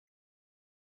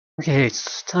Okay,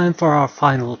 it's time for our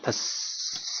final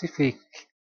Pacific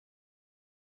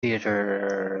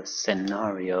Theater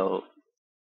scenario.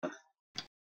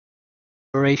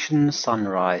 Operation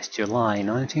Sunrise, July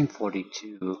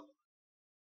 1942.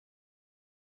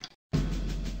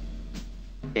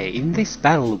 Okay, in this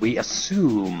battle we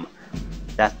assume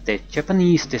that the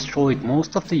Japanese destroyed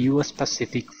most of the US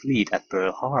Pacific Fleet at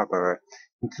Pearl Harbor,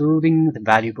 including the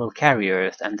valuable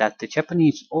carriers, and that the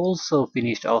Japanese also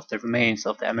finished off the remains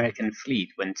of the American fleet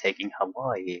when taking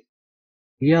Hawaii.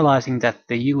 Realizing that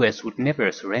the US would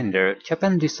never surrender,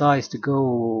 Japan decides to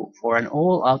go for an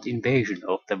all-out invasion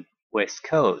of the West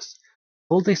Coast. To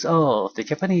pull this off, the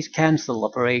Japanese cancel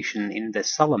operations in the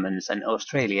Solomons and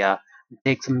Australia and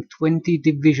take some 20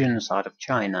 divisions out of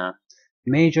China.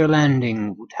 The major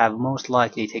landing would have most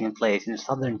likely taken place in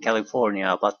Southern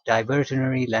California, but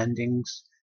diversionary landings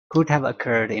could have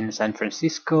occurred in San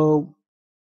Francisco.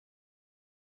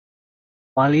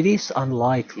 While it is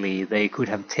unlikely they could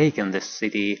have taken this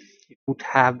city, it would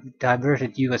have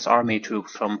diverted US Army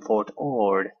troops from Fort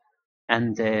Ord,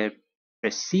 and the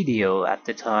Presidio at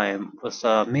the time was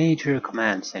a major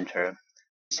command center.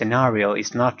 The scenario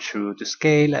is not true to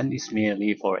scale and is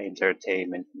merely for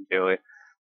entertainment enjoy.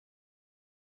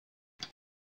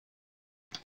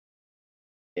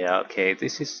 Yeah, okay,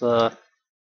 this is a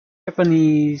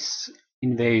Japanese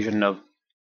invasion of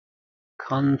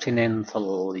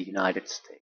continental United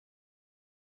States.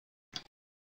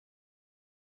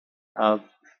 Uh,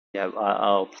 yeah,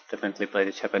 I'll definitely play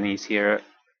the Japanese here.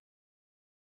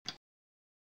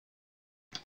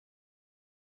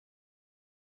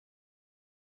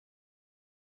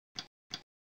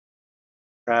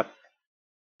 Crap.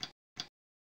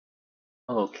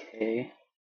 Okay.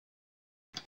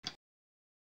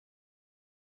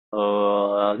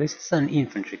 This is an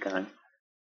infantry gun.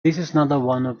 This is another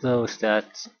one of those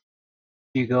that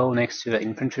you go next to the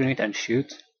infantry unit and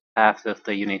shoot, half of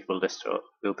the unit will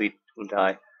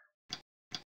die.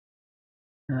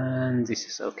 And this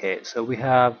is okay. So we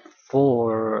have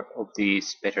 4 of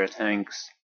these better tanks,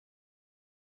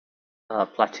 a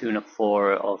platoon of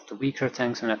 4 of the weaker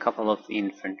tanks, and a couple of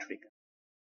infantry.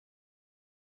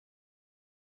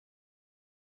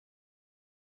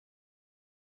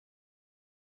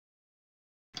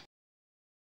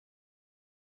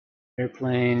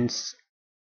 Airplanes,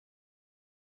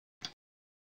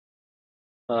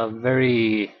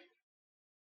 very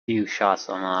few shots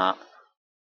on a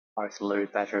artillery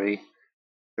battery.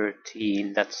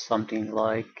 13, that's something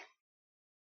like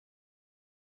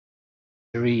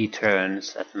 3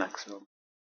 turns at maximum.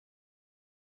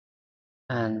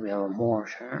 And we have a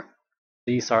mortar.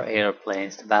 These are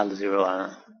airplanes, the Val Zero.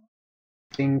 I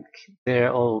think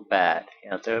they're all bad.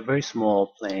 Yeah, they're very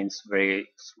small planes, very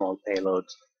small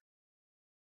payloads.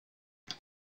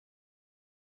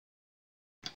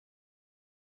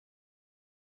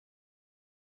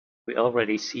 We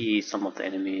already see some of the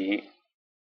enemy,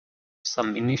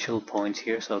 some initial points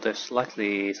here, so there's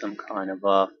likely some kind of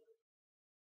a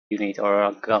unit or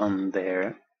a gun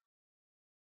there.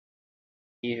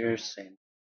 Here, same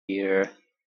here.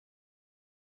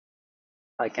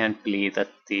 I can't believe that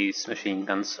these machine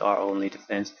guns are only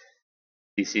defense.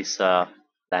 This is a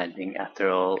landing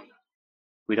after all.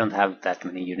 We don't have that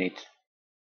many units.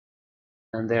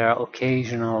 And there are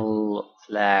occasional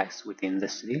flags within the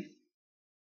city,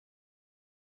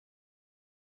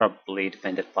 probably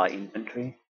defended by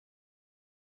infantry.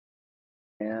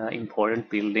 Important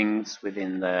buildings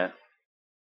within the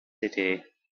city,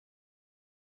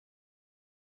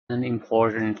 and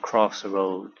important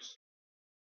crossroads.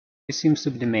 This seems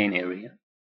to be the main area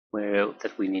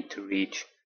that we need to reach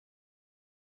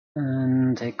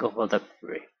and take over the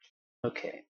bridge.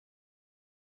 Okay,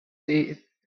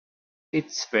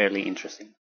 it's fairly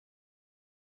interesting.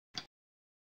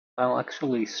 I'll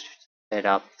actually set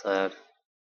up the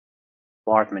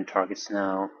bombardment targets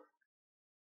now.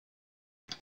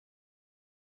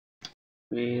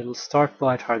 We'll start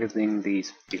by targeting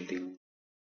these buildings.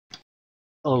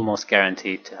 Almost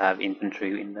guaranteed to have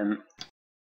infantry in them.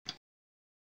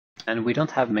 And we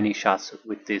don't have many shots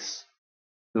with this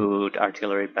good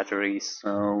artillery batteries,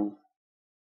 so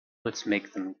let's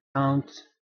make them count.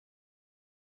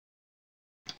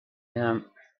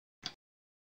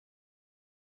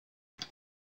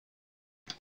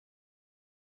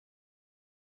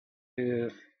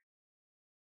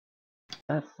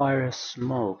 That fires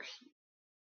smoke.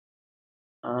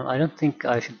 I don't think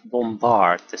I should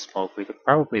bombard the smoke. We could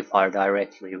probably fire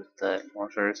directly with the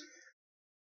mortars.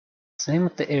 Same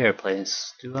with the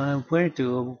airplanes. Where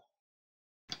do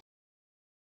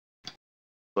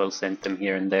we'll send them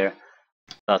here and there?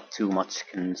 Not too much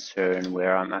concern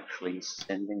where I'm actually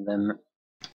sending them.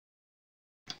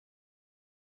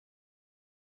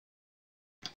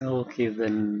 I'll give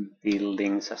them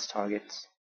buildings as targets.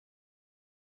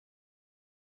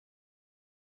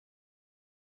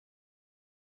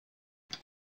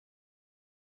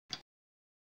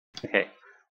 Okay.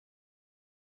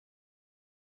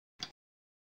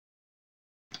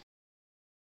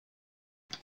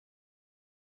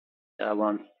 I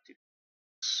want to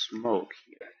smoke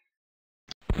here.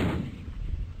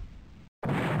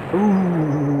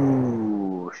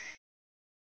 Ooh!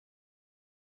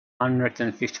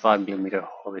 155mm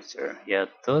howitzer. Yeah,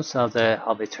 those are the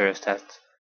howitzers that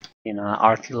in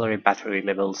artillery battery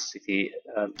level city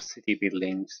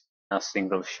buildings, a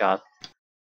single shot.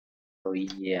 So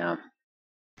yeah.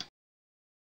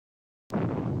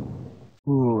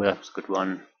 Ooh, that was a good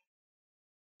one.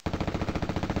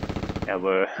 Yeah,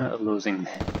 we're losing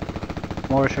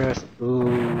mortars.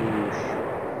 Ooh.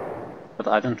 But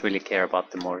I don't really care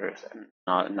about the mortars,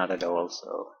 not at all,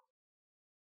 so.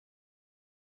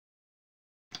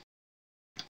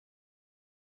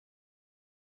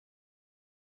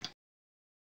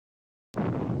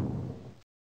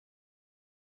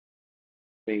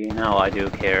 See, now I do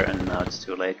care, and now it's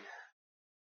too late.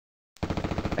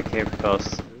 I care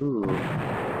because, ooh,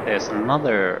 there's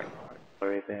another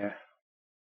artillery there.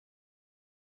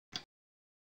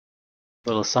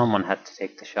 Well, someone had to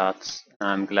take the shots.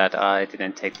 I'm glad I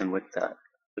didn't take them with the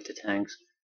tanks.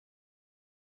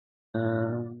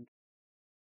 Ooh,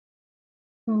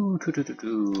 doo -doo -doo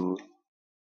 -doo.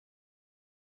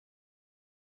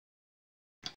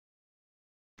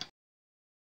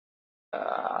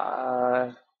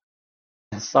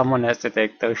 Someone has to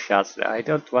take those shots. I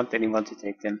don't want anyone to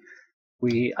take them.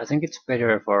 I think it's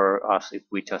better for us if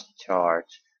we just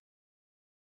charge.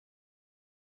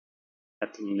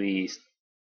 At least.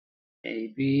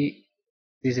 Maybe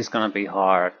this is gonna be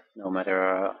hard, no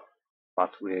matter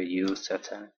what we use to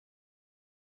attack.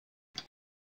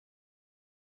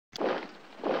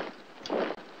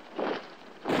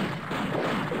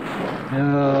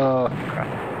 Oh,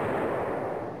 crap.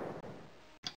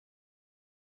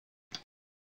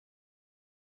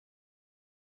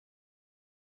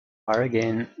 Fire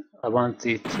again. I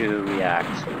wanted to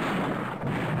react.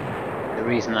 The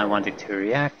reason I wanted to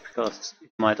react because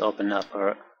it might open up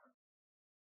a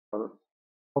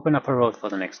road for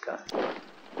the next guy.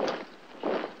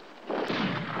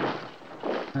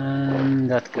 And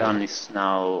that gun is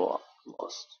now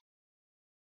lost.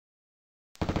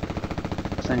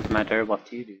 Doesn't matter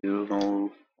what you do,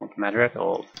 no, won't matter at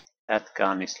all. That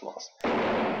gun is lost.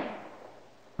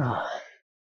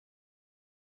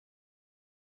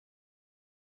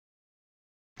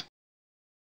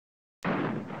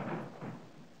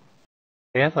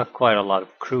 They have quite a lot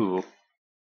of crew.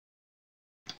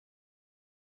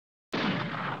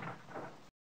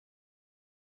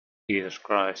 Jesus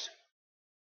Christ.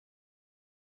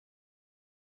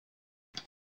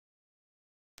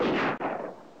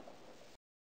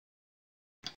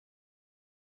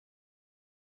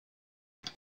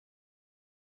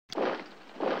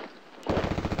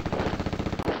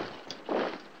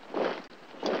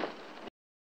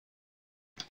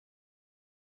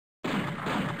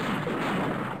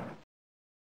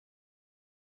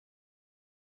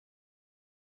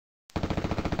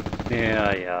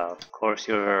 Yeah, of course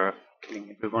you're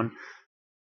killing everyone.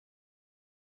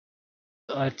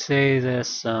 I'd say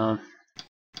there's at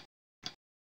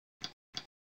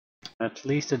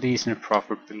least a decent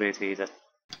probability that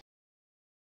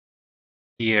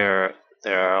here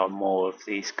there are more of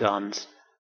these guns.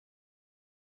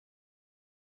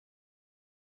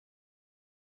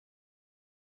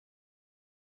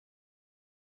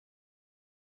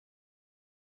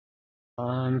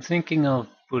 I'm thinking of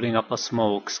putting up a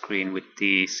smoke screen with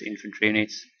these infantry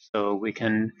units so we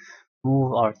can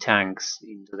move our tanks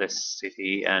into this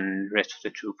city and rest of the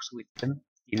troops with them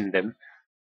in them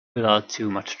without too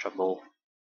much trouble.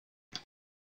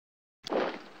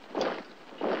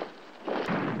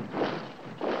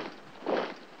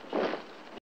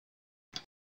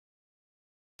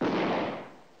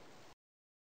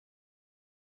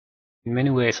 In many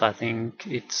ways, I think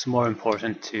it's more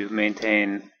important to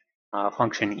maintain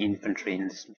functioning infantry in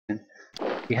this mission.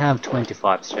 We have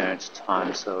 25 standards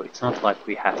time, so it's not like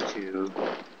we have to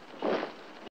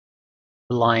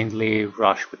blindly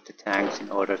rush with the tanks in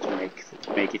order to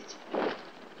make it.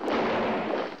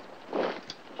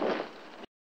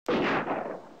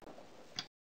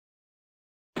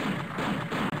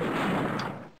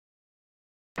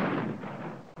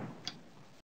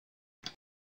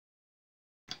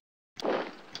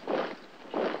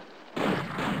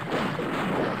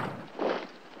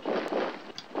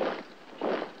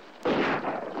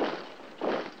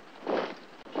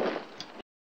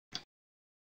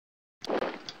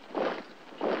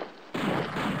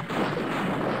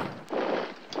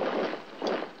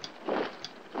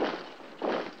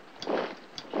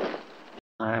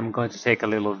 I'm going to take a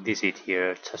little visit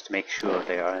here just to make sure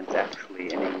there aren't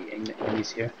actually any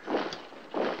enemies here.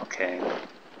 Okay.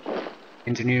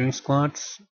 Engineering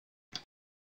squads.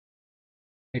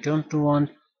 I don't want...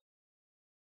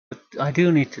 but I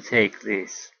do need to take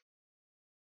this.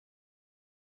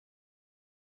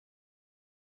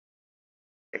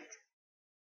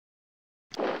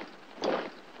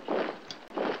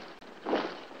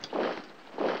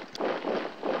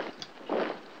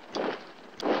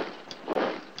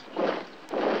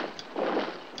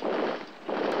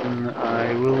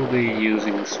 I will be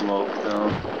using smoke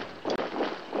though.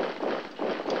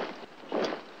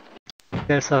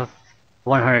 There's a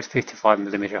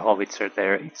 155mm howitzer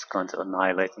there, it's going to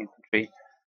annihilate infantry.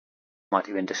 Might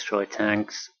even destroy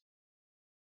tanks.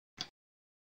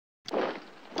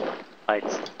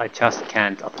 I just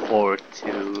can't afford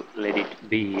to let it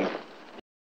be.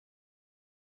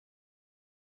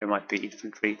 There might be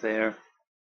infantry there.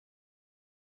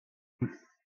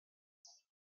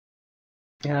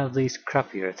 We have these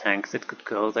crappier tanks that could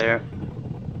go there.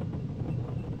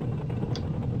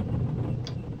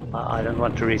 I don't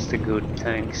want to risk the good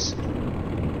tanks.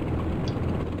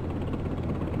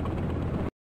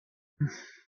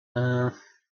 I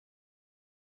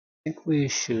think we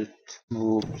should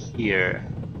move here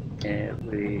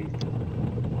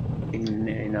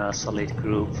in a solid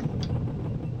group.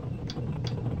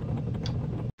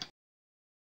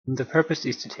 The purpose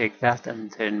is to take that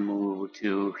and then move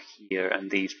to here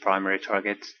and these primary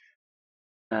targets.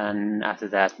 And after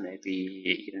that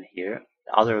maybe even here.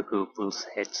 The other group will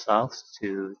head south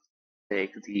to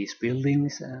take these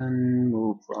buildings and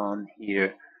move on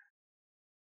here.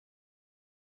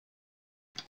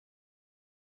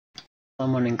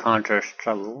 Someone encounters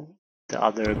trouble, the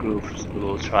other groups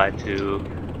will try to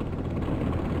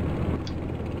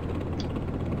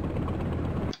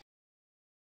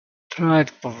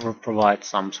provide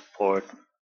some support.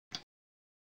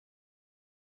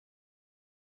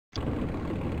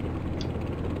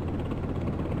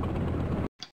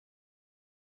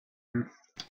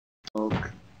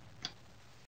 Smoke.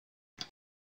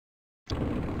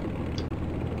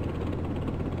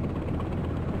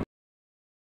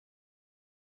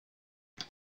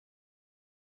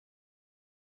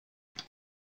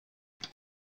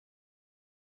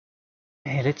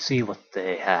 Hey, let's see what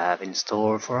they have in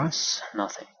store for us.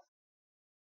 Nothing.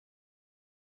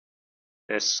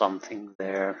 There's something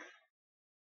there.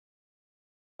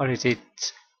 What is it?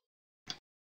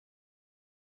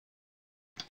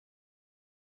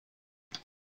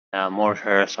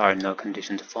 Mortars are in no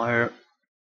condition to fire.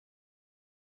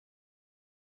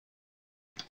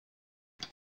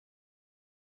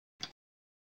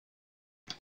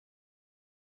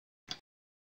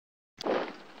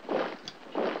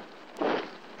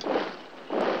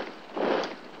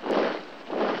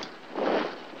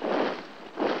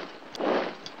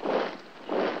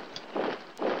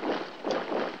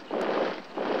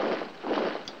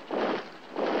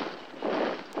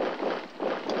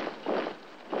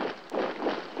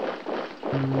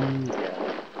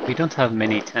 Yeah. We don't have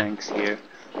many tanks here,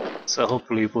 so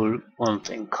hopefully we won't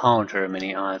encounter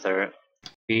many either.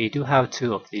 We do have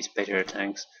two of these better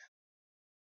tanks.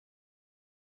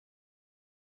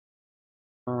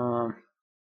 I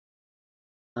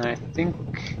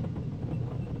think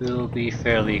we'll be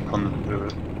fairly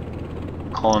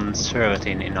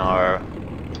conservative in our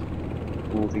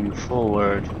moving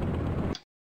forward.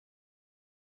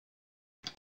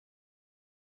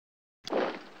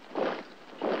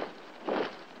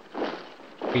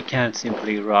 We can't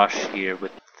simply rush here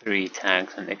with 3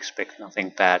 tanks and expect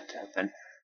nothing bad to happen.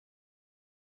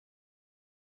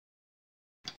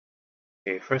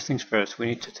 Okay, first things first, we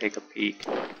need to take a peek.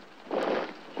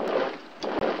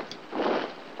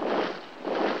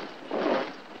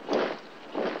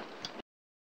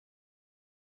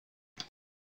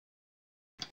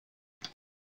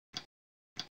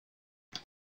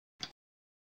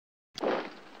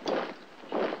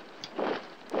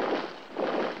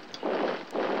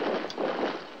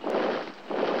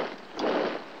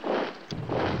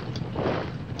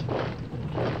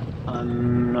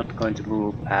 I'm not going to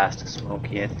move past the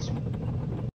smoke yet.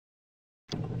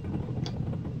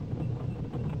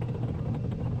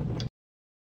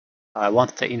 I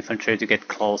want the infantry to get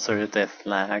closer to the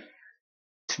flag.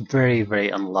 It's very, very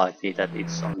unlikely that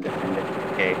it's undefended.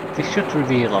 Okay, this should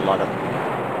reveal a lot of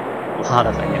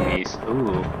enemies.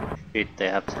 Ooh, shit, they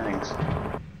have tanks.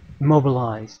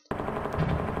 Mobilized.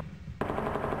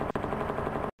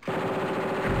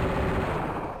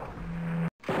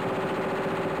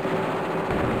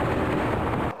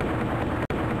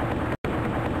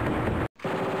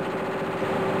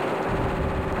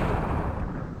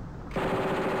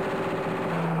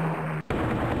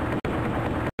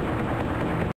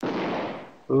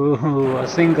 Ooh, a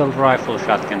single rifle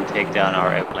shot can take down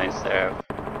our airplanes there.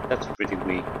 That's pretty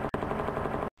weak.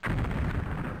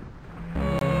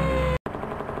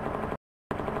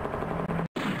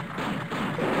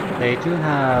 They do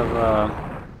have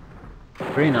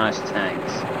very nice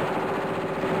tanks.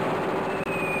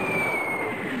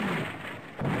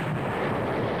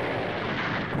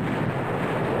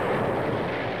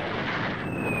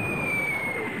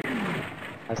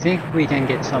 I think we can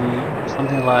get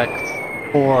something like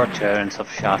 4 turns of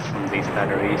shots from these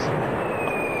batteries.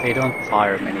 They don't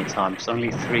fire many times, only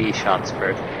 3 shots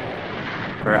per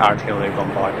artillery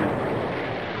bombardment.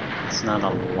 It's not a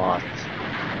lot.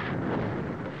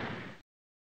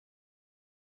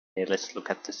 Okay, let's look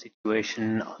at the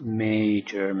situation.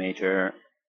 Major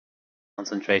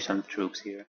concentration of troops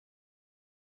here.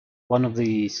 One of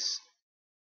these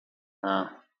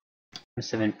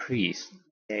 7 priests,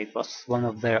 okay, it was one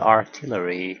of their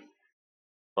artillery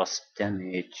was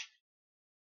damaged.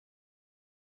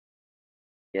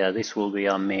 Yeah, this will be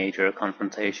a major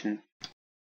confrontation.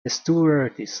 The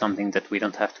Steward is something that we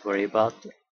don't have to worry about,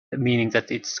 meaning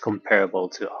that it's comparable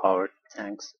to our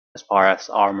tanks as far as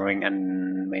armoring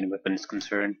and main weapon is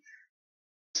concerned.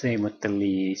 Same with the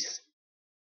Lees.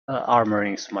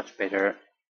 Armoring is much better,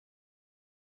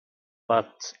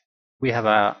 but we have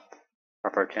a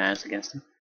proper chance against them.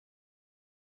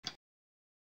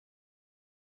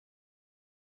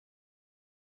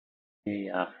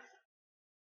 Yeah.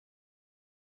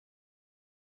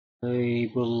 I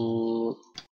will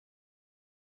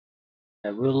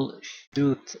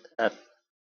shoot at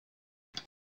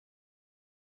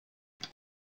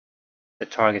the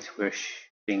target we're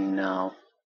shooting now.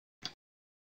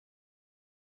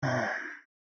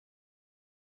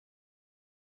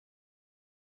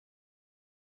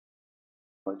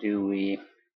 Or do we?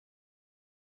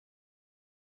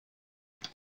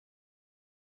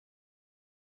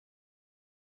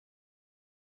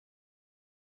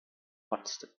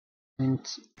 What's the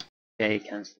point? Okay,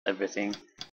 cancel everything.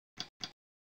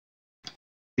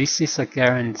 This is a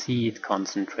guaranteed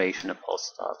concentration of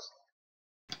hostiles.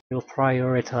 We'll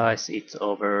prioritize it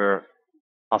over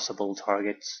possible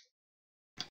targets.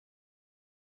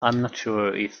 I'm not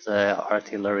sure if the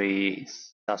artillery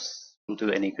will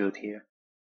do any good here.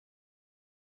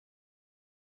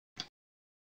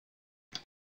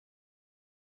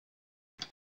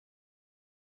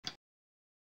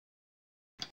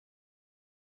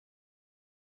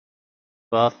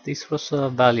 But this was a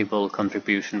valuable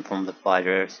contribution from the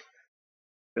fighters.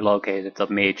 We located a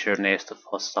major nest of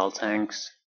hostile tanks.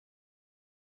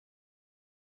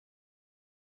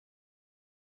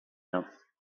 No.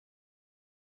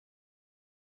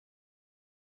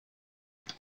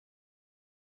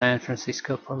 San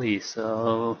Francisco police,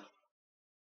 so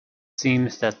it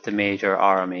seems that the major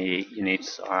army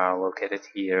units are located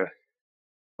here.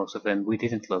 Most of them. We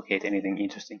didn't locate anything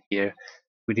interesting here.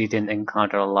 We didn't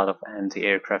encounter a lot of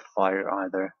anti-aircraft fire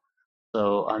either.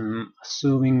 So I'm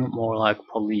assuming more like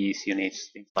police units,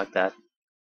 things like that.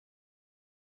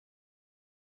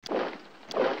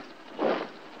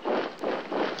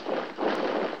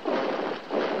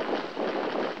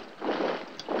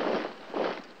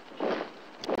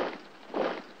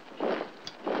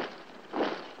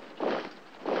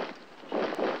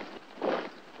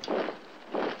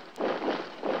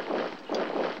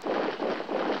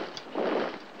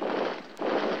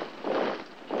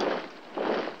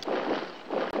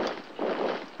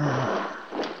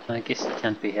 I guess it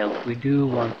can't be helped. We do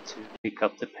want to pick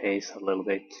up the pace a little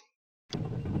bit.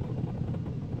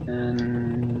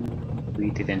 And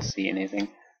we didn't see anything.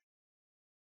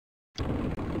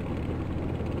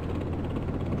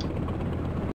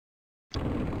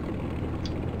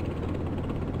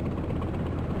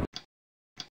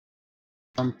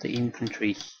 On the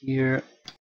infantry here,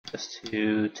 just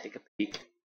to take a peek.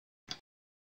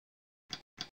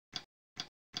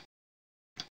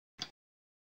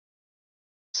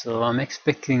 So I'm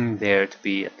expecting there to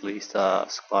be at least a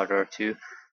squad or two.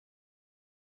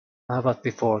 But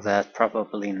before that,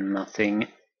 probably nothing.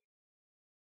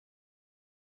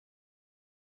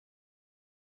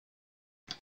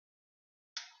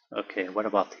 Okay, what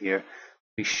about here?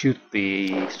 We should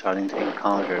be starting to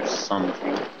encounter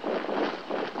something.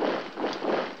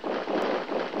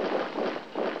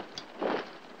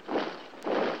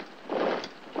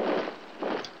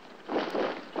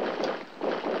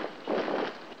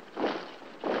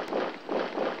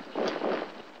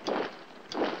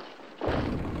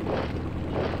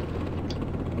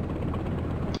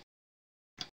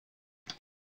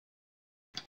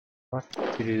 What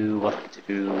to do, what to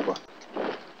do, what to do.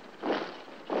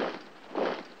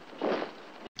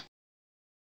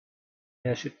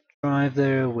 Yeah, I should drive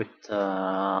there with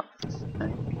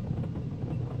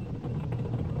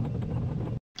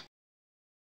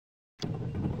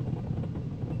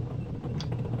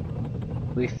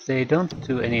if they don't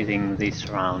do anything this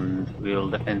round, we'll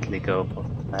definitely go for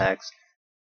flags.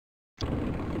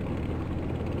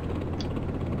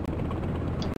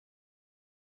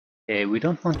 Okay, we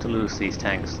don't want to lose these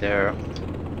tanks, they're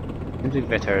simply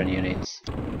veteran units.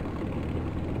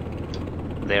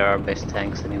 They are our best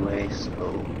tanks anyway,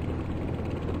 so...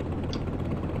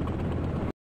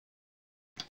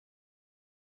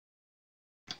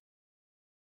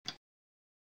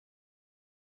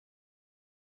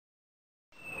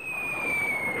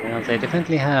 Well, they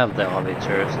definitely have the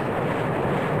howitzers.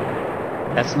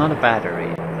 That's not a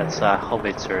battery, that's a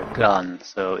howitzer gun,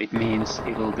 so it means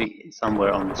it'll be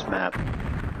somewhere on this map.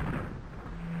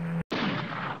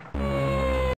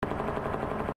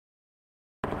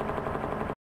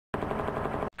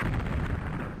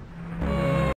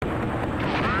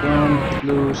 Don't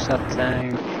lose that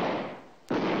tank.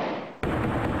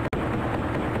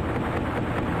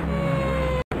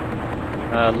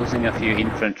 Losing a few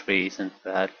infantry isn't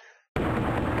bad.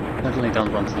 Certainly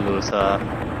don't want to lose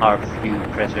our few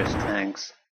precious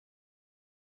tanks.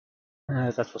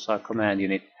 That was our command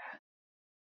unit.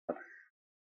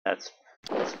 That's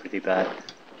pretty bad.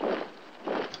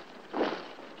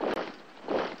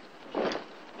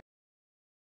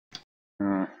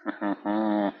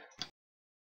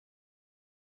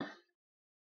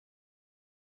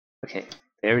 Okay,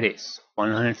 there it is.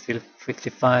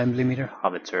 155mm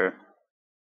howitzer.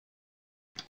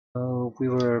 So we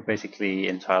were basically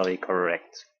entirely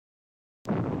correct.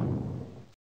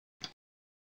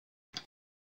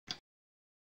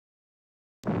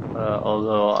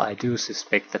 Although I do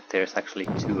suspect that there's actually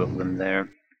two of them there.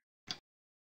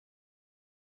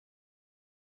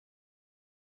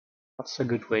 What's a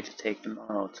good way to take them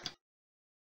out?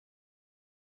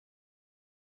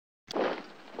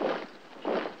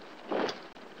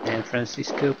 San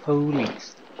Francisco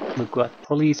Police. Look what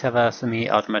police have a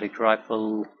semi-automatic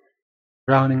rifle,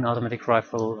 Browning automatic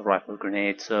rifle, rifle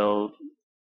grenade, so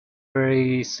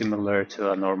very similar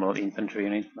to a normal infantry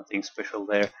unit, nothing special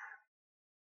there.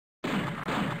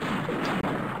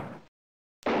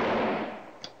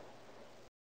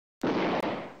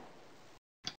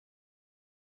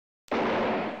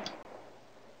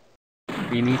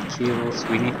 We need kills,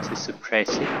 we need to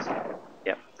suppress it.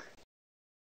 Yep.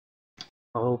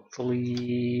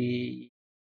 Hopefully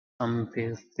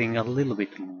something a little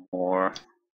bit more.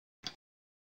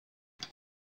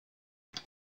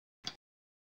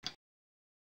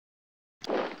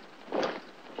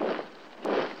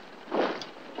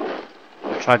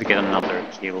 We'll try to get another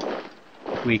kill.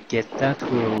 If we get that,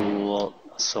 we'll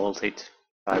assault it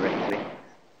directly.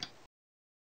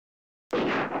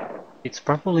 It's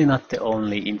probably not the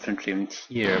only infantry unit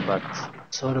here, but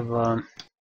sort of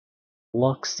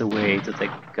blocks the way to the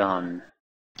gun.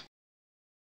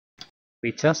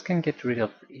 We just can get rid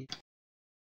of it.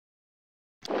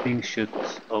 Things should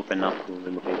open up a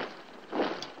little bit.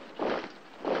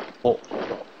 Oh,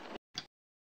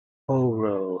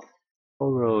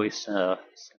 Horo is a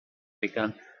big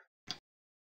gun.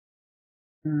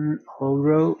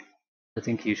 Horo, I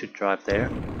think you should drive there.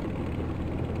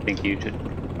 I think you should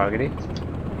target it.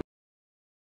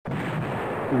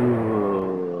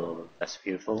 Ooh, that's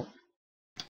beautiful.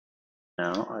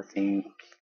 Now I think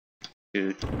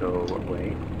you should go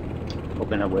away.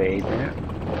 Open away there.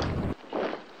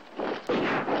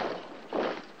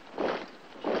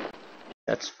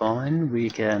 That's fine,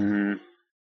 we can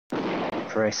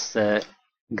press the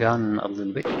gun a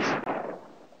little bit.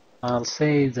 I'll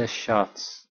save the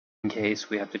shots in case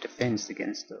we have to defend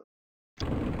against those.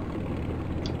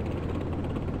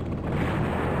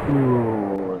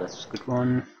 Ooh, that's a good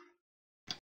one.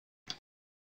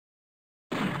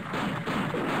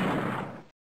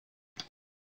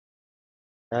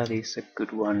 That is a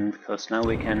good one, because now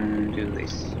we can do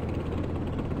this.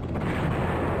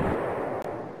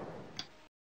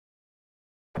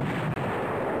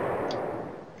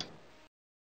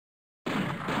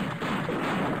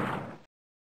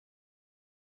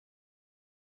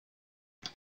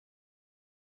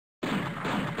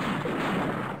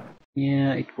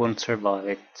 Yeah, it won't survive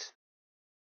it.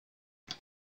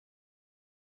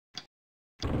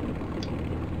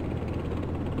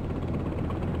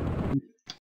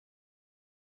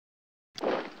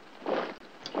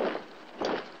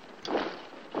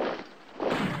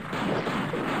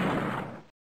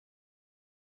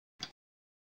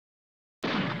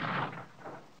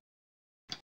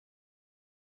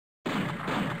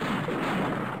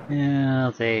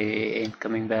 Yeah, they ain't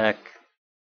coming back.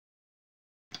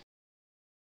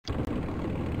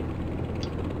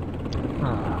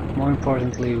 more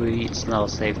importantly, it's now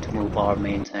safe to move our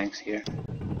main tanks here.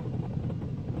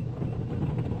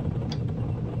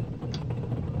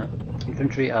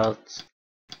 Infantry out.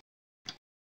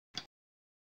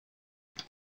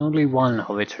 Only one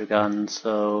howitzer gun,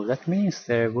 so that means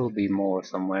there will be more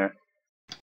somewhere.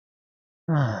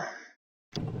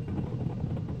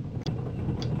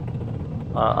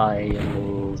 I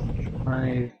will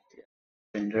try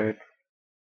rendered.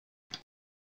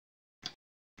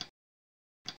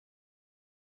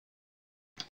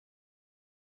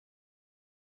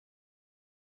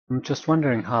 I'm just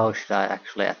wondering how should I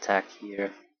actually attack here.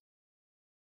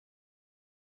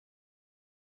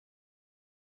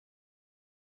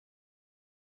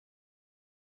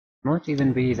 Might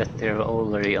even be that they're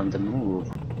already on the move.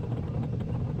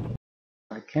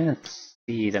 I can't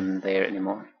see them there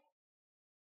anymore.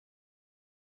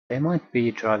 They might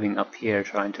be driving up here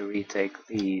trying to retake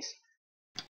these.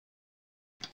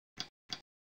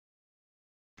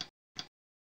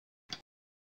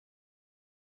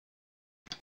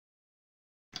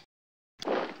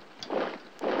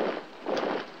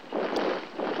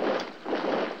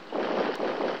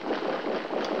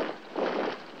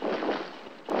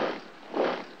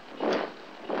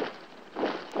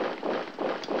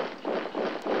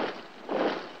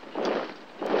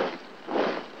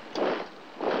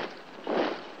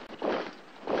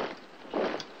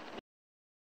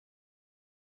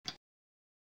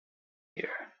 Here.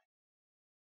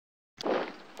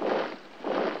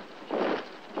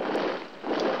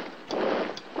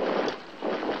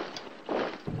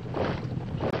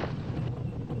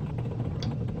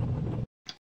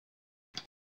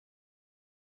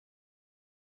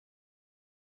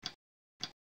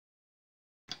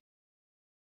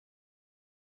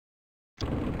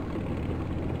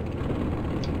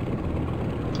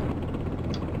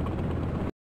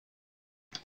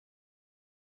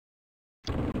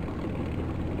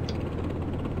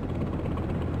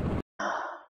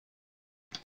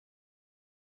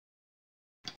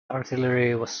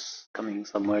 Artillery was coming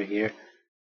somewhere here.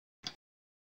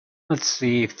 Let's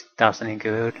see if it does any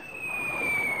good.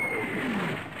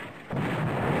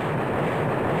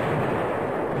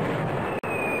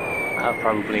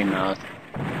 Probably not.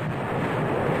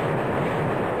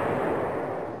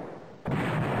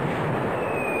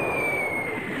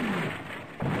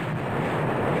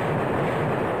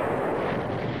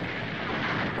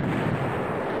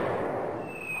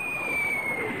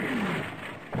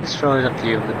 Destroyed a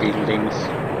few of the buildings.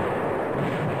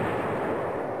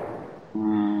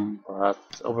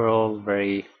 But overall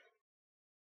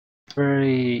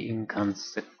very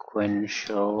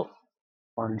inconsequential.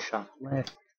 One shot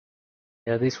left.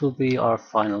 Yeah, this will be our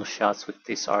final shots with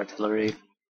this artillery.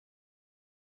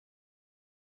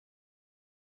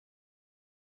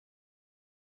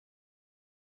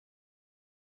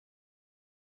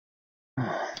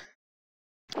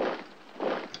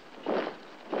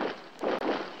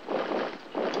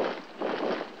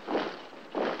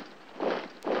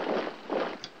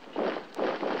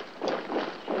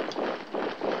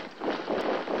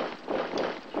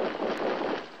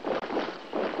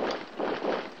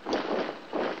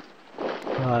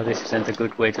 This isn't a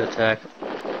good way to attack.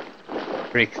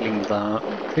 Trickling down.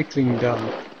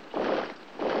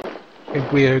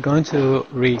 If we are going to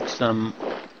reach some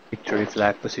victory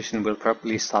flag position, we'll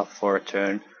probably stop for a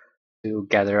turn to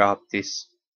gather up this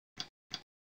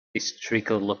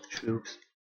trickle of troops.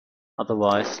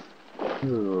 Otherwise,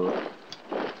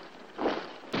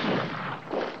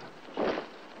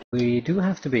 we do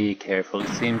have to be careful. It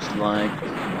seems like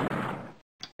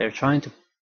they're trying to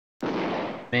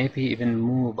maybe even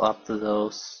move up to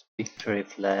those victory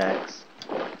flags.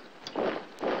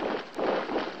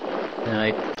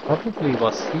 It probably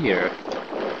was here.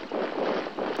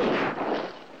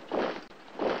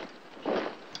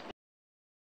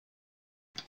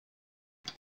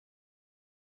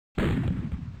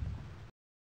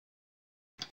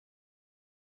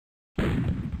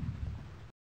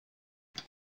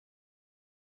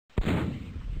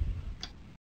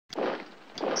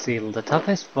 Still, the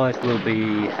toughest fight will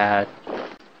be had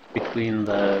between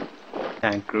the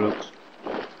tank groups.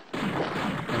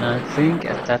 And I think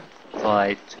at that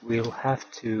fight we'll have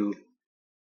to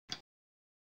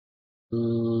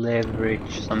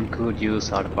leverage some good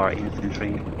use out of our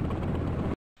infantry.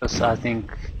 Because I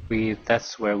think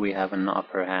that's where we have an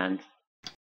upper hand.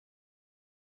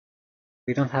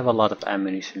 We don't have a lot of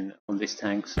ammunition on these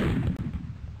tanks.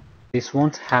 This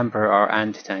won't hamper our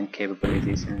anti-tank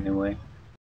capabilities in any way.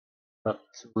 But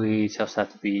we just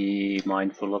have to be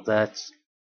mindful of that.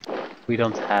 We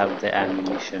don't have the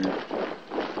ammunition.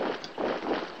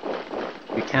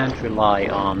 we can't rely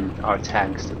on our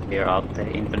tanks to clear out the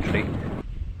infantry.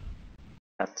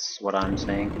 That's what I'm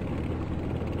saying.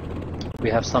 We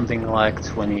have something like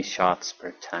 20 shots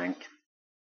per tank.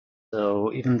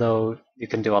 So even though you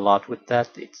can do a lot with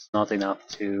that, it's not enough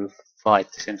to fight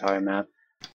this entire map.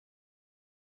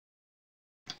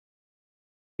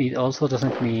 It also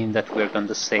doesn't mean that we're going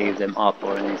to save them up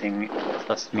or anything, it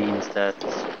just means that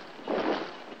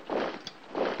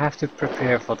we have to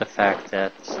prepare for the fact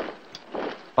that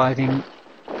fighting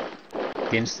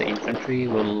against the infantry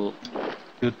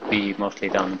should be mostly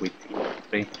done with the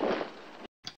infantry.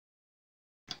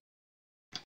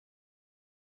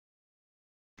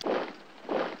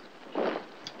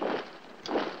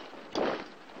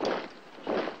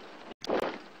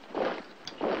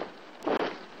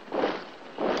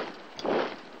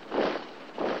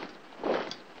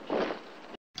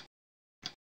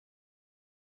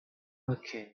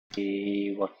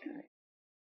 Okay, what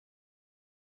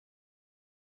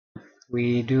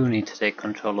we do need to take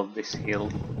control of this hill.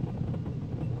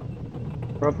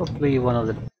 Probably one of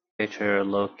the better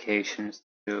locations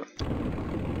to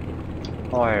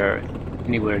fire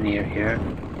anywhere near here.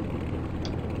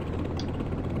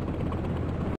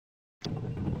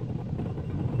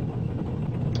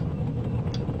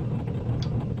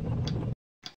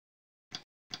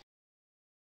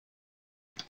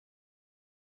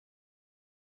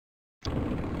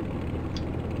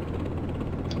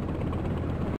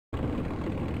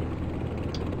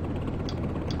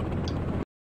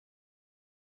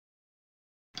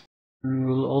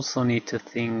 We'll also need to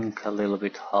think a little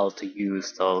bit how to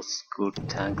use those good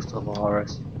tanks of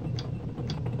ours.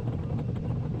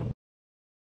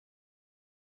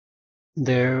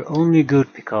 They're only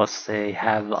good because they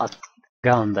have a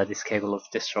gun that is capable of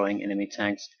destroying enemy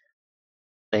tanks.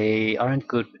 They aren't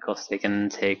good because they can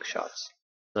take shots.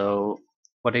 So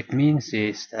what it means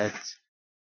is that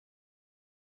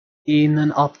in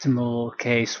an optimal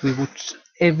case, we would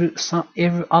every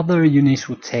other units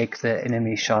would take the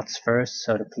enemy shots first,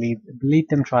 so to bleed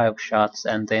them dry of shots,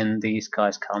 and then these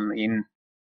guys come in,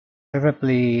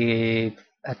 preferably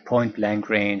at point blank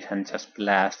range, and just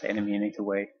blast the enemy unit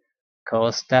away.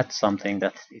 Because that's something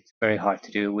that it's very hard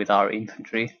to do with our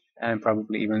infantry, and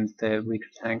probably even the weaker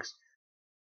tanks.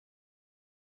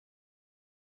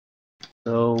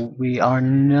 So we are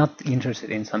not interested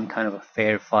in some kind of a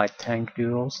fair fight tank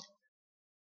duels.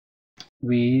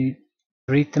 We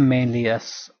treat them mainly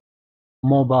as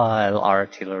mobile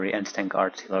artillery and tank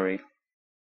artillery.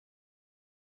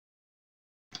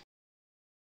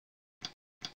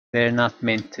 They're not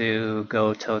meant to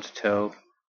go toe-to-toe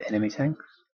with enemy tanks.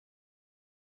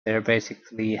 They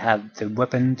basically have the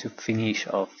weapon to finish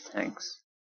off tanks.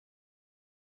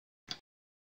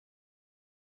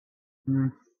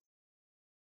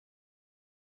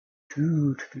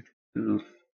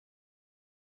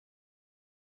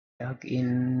 Dug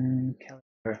in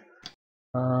calendar.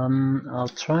 I'll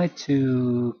try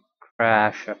to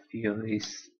crash a few of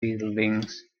these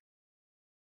buildings.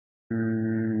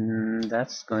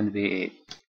 That's going to be it.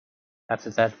 After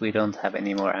that, we don't have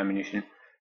any more ammunition.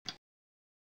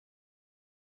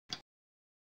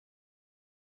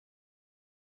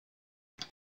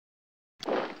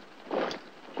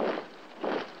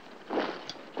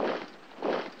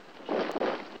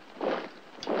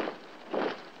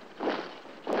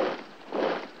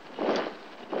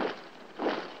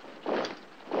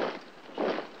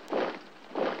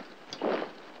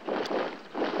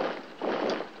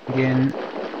 Again,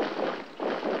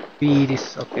 speed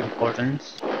is of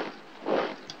importance.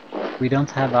 We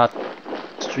don't have a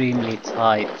extremely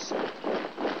tight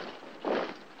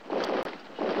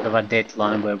sort of a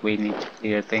deadline where we need to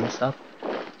clear things up,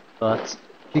 but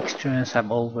 6 turns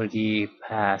have already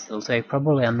passed. It'll take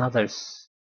probably another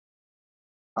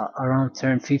around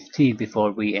turn 50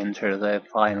 before we enter the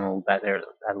final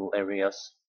battle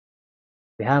areas.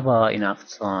 We have enough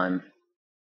time.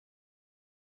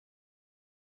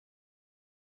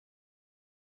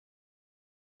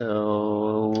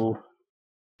 So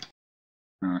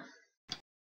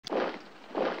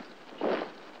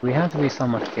we have to be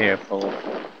somewhat careful.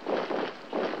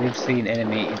 We've seen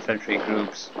enemy infantry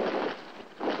groups.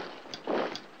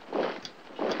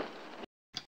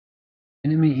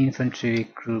 Enemy infantry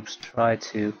groups try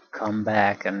to come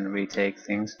back and retake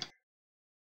things.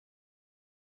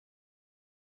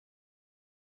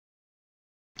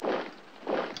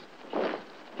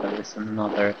 There is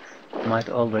another, might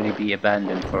already be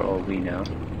abandoned for all we know.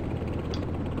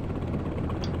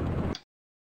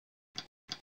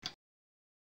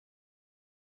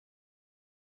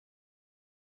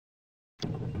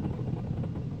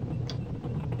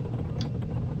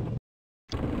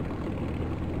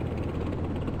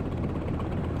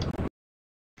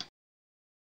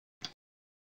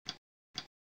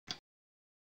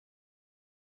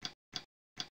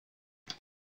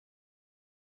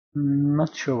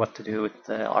 Not sure what to do with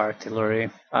the artillery.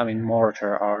 I mean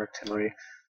mortar artillery.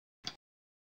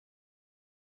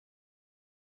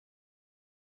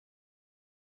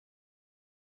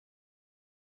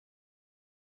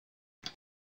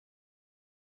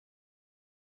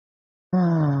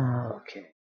 Ah, okay.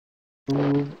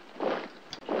 Ooh.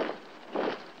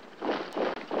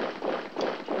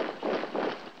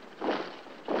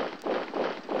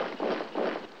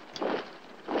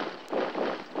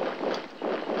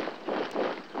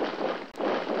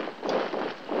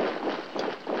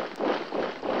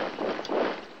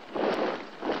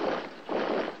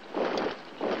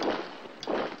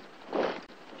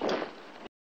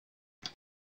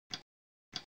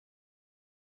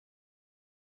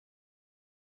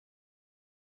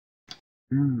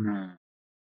 Hmm.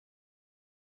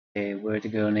 Okay, where to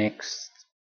go next?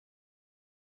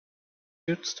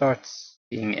 Should start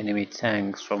seeing enemy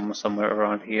tanks from somewhere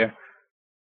around here.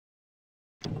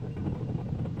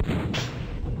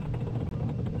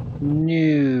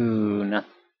 No, not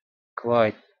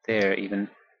quite there even.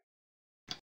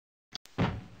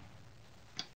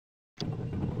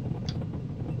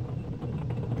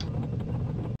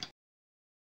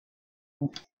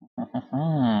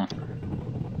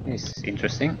 This is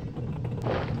interesting.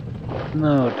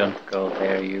 No, don't go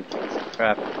there, you piece of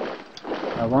crap.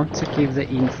 I want to give the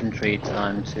infantry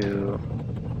time to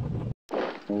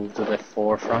move to the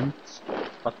forefront.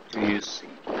 What do you see?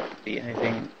 See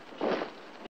anything?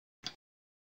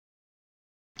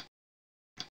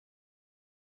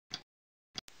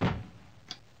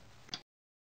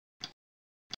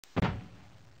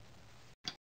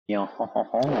 Yeah,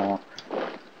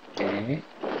 okay.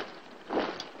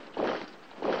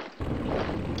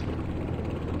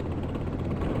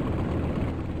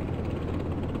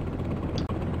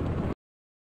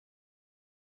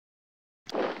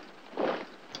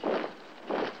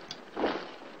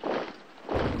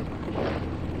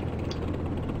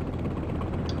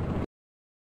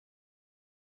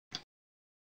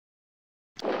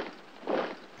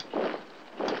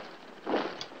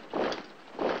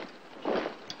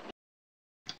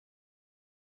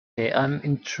 Okay, I'm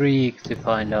intrigued to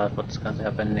find out what's going to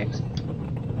happen next.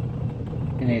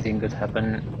 Anything could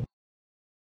happen.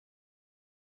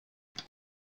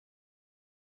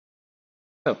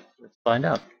 So, let's find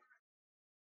out.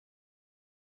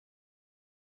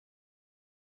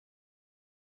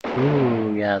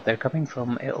 Ooh, yeah, they're coming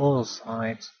from all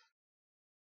sides.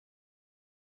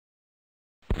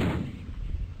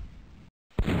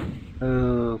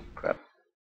 Oh, crap.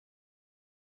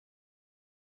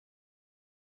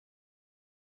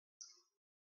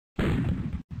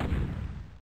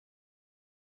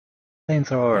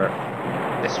 Flamethrower.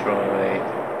 Destroy.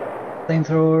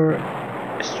 Flamethrower.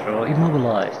 Destroy.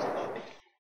 Immobilized.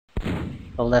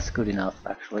 Well, that's good enough,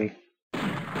 actually.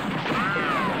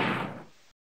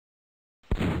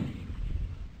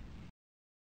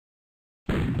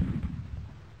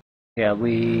 Yeah,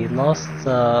 we lost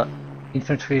the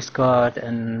infantry squad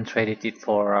and traded it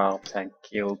for our tank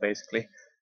kill, basically.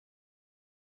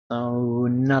 So,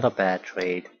 not a bad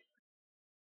trade.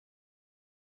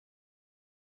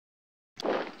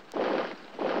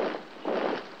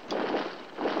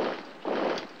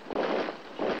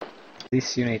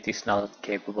 This unit is not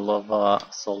capable of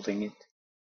assaulting it.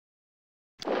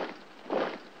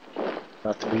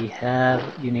 But we have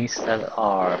units that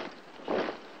are.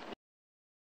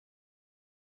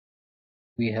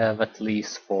 We have at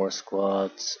least 4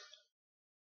 squads.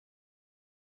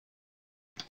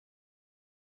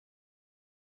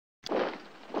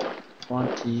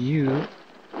 Want you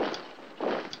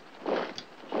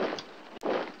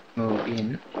move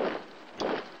in,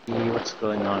 see what's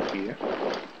going on here.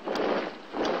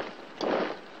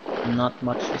 Not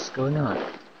much is going on.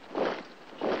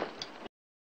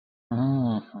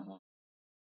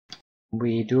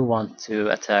 We do want to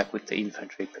attack with the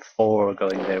infantry before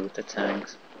going there with the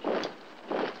tanks.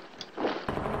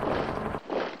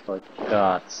 For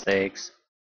God's sakes.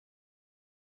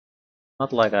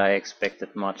 Not like I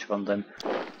expected much from them.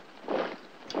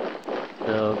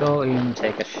 So go in,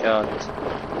 take a shot.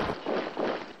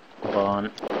 Move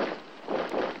on.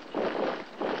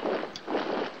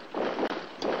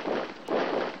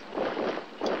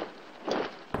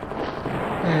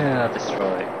 Yeah,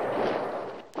 destroy.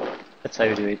 That's how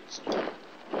you do it.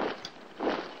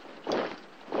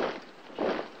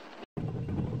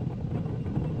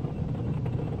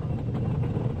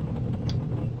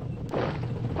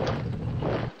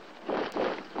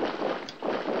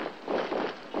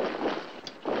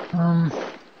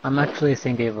 I'm actually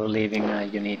thinking of leaving a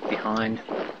unit behind,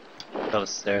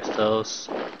 because there's those.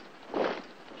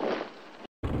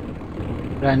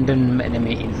 Random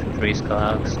enemy infantry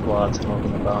squads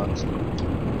moving about.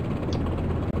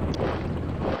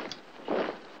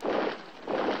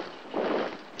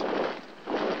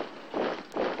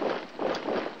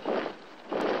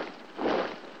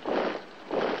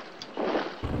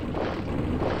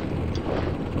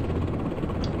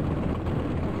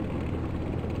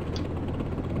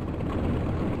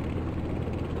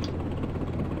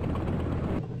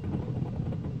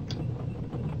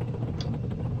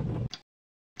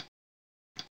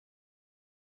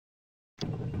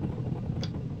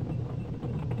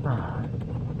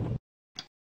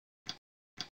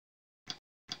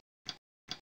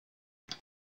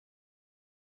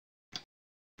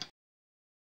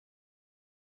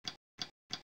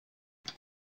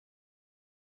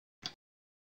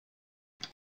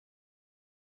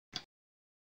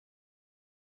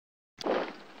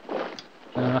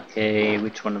 Okay,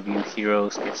 which one of you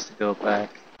heroes gets to go back?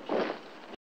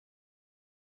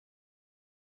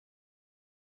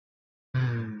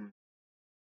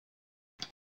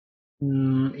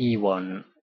 E1.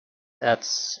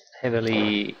 That's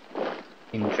heavily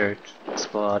injured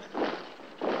squad.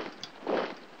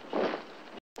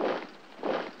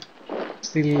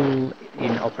 Still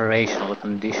in operational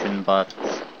condition, but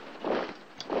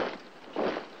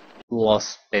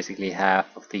lost basically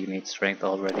half of the unit strength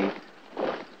already.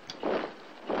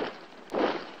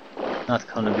 Not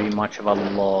gonna be much of a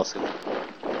loss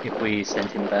if we send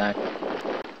him back.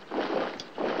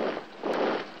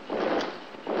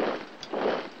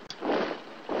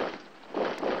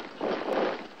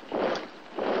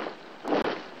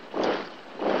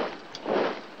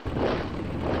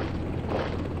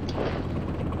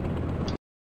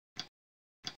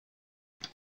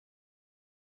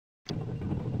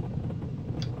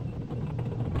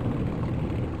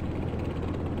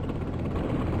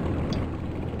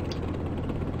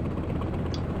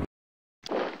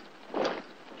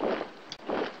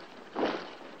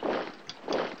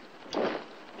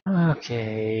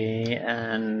 Okay,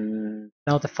 and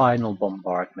now the final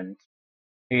bombardment.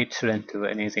 It shouldn't do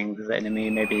anything to the enemy,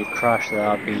 maybe crush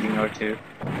the building or two.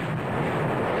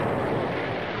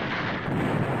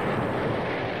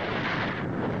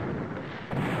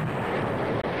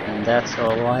 And that's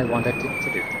all I wanted it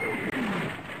to do.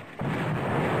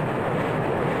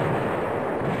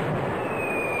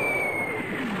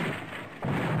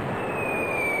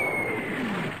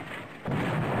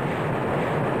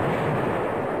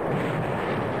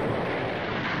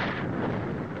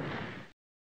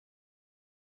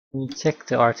 We'll check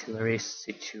the artillery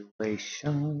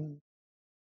situation.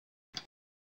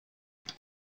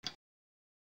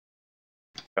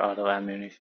 Out of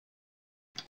ammunition.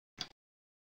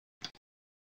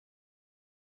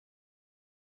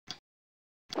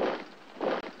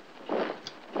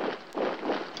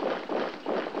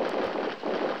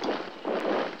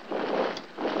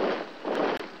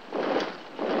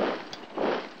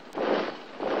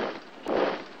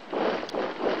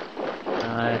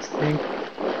 I think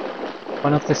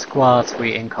one of the squads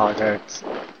we encountered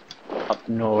up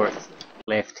north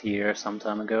left here some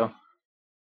time ago.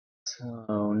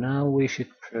 So now we should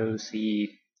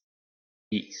proceed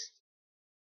east.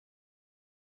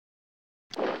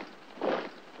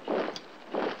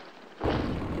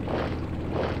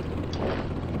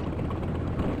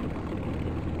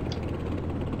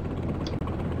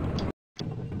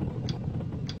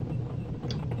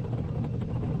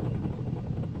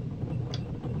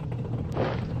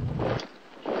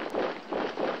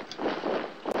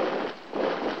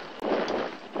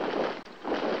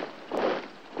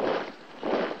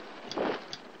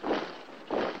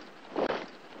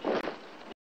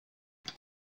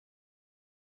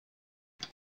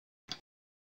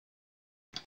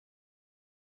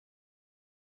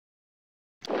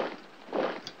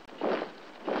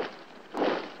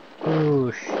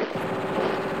 Oh shit.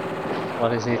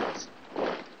 What is it?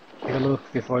 Take a look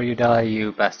before you die,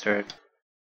 you bastard.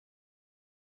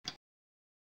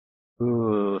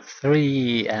 Ooh,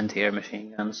 3 anti-air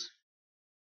machine guns.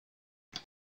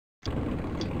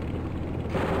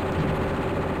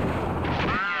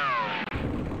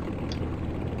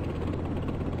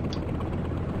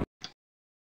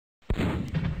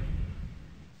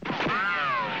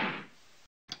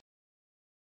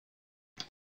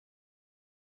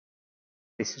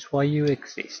 This is why you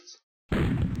exist. So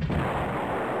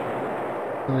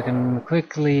we can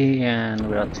quickly and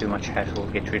without too much hassle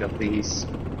get rid of these.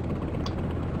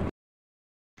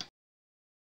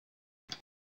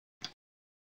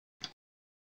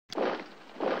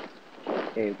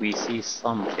 Okay, we see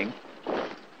something.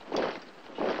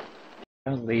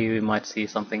 Apparently we might see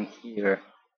something here.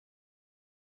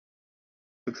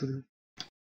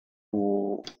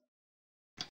 Ooh.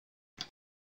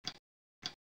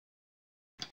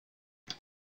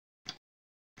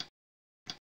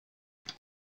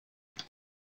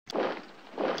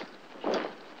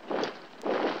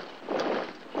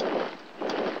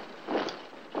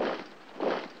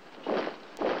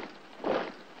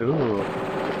 Ooh,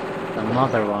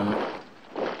 another one.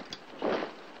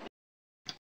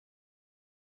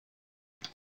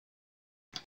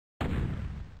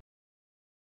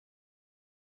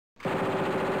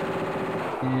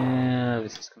 Yeah,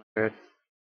 this is gonna hurt.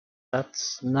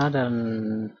 That's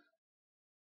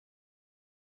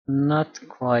not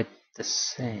quite the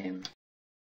same.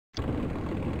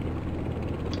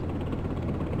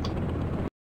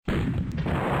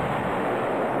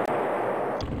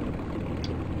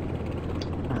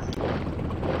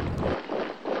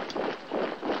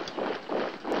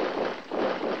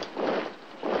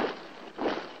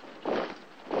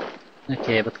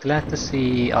 Okay, but glad to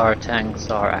see our tanks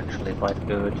are actually quite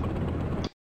good.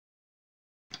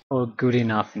 Or good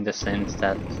enough in the sense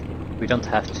that we don't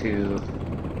have to...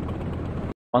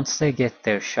 Once they get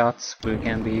their shots, we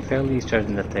can be fairly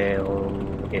certain that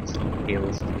they'll get some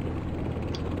kills.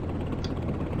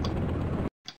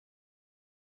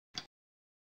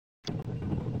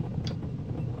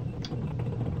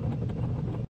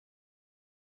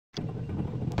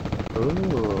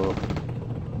 Ooh.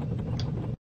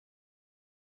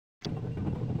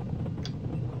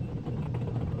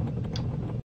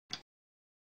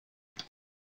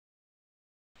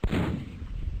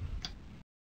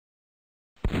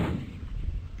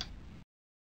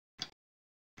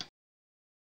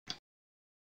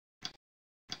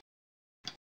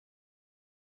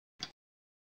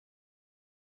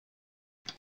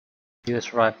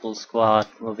 US rifle squad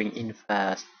moving in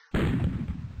fast.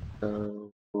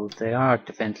 So they are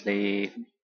definitely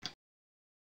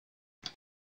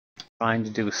trying to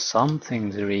do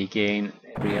something to regain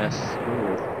areas.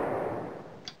 Ooh.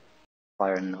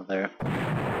 Fire another.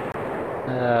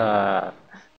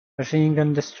 Machine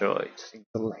gun destroyed.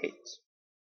 Single hit.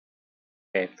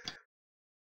 Okay.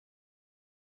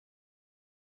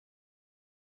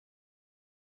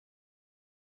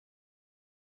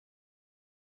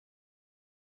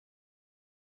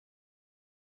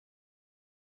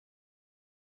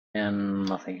 And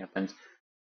nothing happens.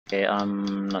 Okay,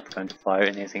 I'm not going to fire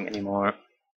anything anymore.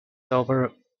 It's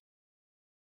over.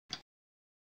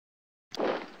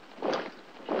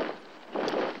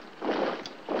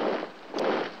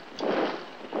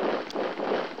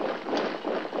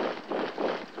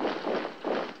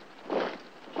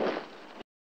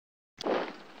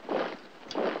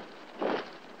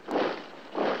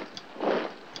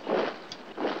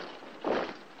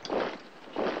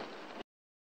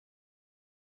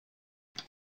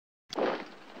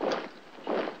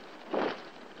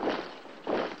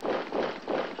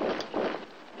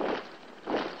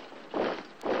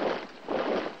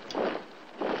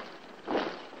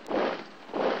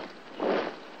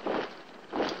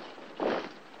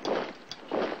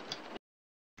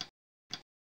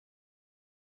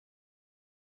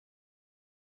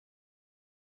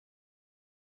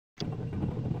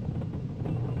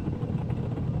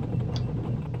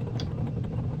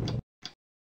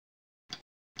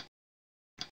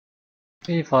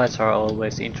 Free fights are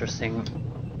always interesting.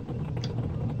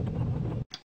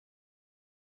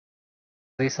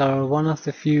 These are one of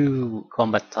the few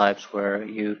combat types where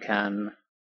you can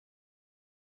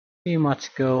pretty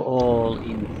much go all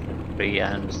infantry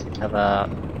and still have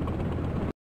a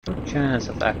good chance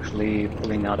of actually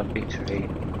pulling out a victory.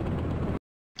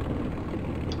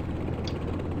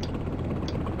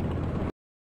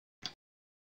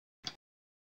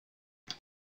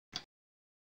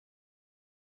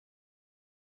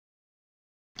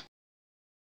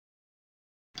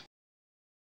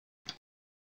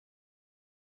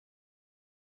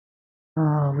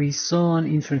 We saw an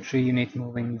infantry unit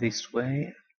moving this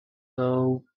way,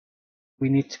 so we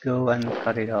need to go and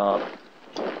cut it off.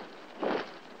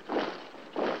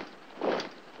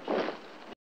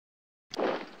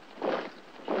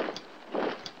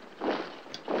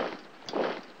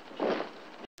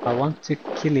 I want to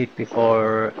kill it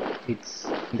before it's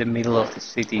in the middle of the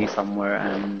city somewhere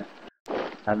and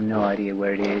I have no idea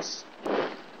where it is.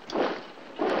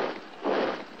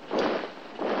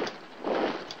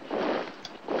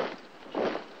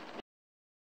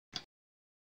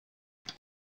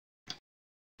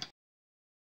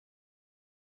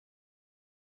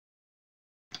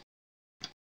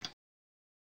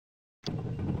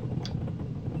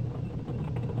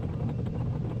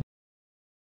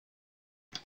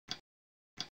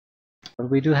 But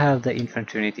we do have the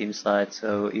infantry unit inside,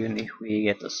 so even if we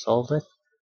get assaulted,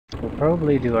 We'll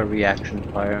probably do a reaction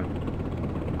fire.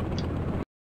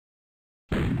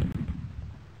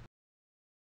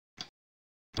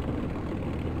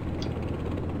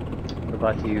 What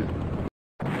about you?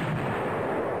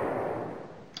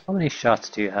 How many shots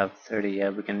do you have? 30, yeah,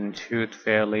 we can shoot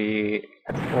fairly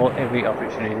at every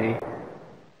opportunity.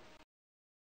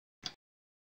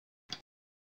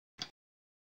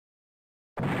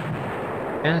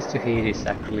 Chance to hit is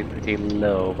actually pretty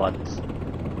low, but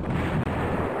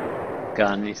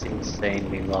gun is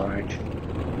insanely large.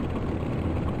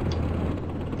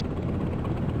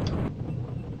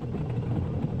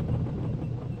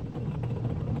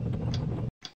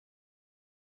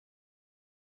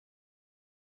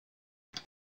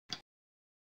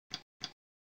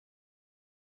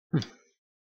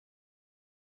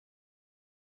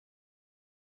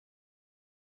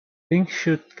 Things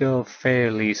should go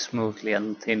fairly smoothly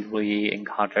until we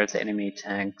encounter the enemy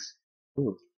tanks.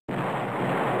 Ooh.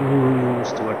 Ooh,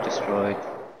 Stuart destroyed.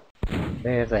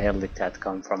 Where the hell did that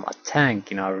come from? A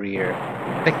tank in our rear.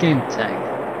 Second tank.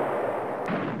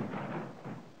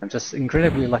 I'm just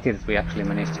incredibly lucky that we actually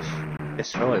managed to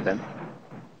destroy them.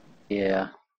 Yeah.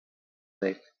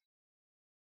 Wait.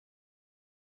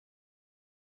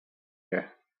 Here.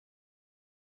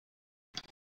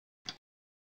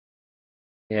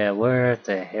 Yeah, where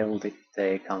the hell did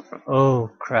they come from? Oh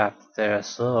crap, they're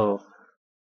so...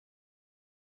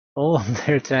 all of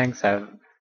their tanks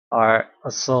are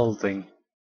assaulting.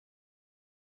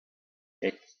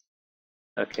 It.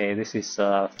 Okay, this is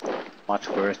much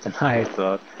worse than I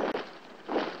thought.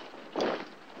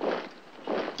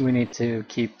 We need to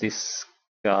keep this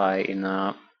guy in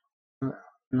a...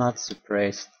 not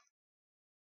suppressed.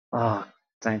 Ah, oh,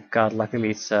 thank god, luckily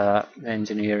it's a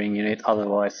engineering unit,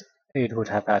 otherwise it would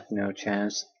have had no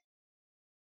chance.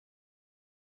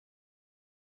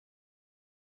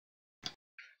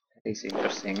 That is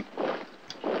interesting.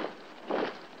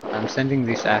 I'm sending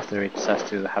this after it just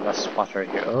to have a spotter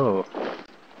here. Oh,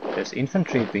 there's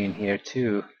infantry being here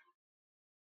too.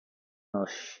 Oh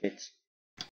shit.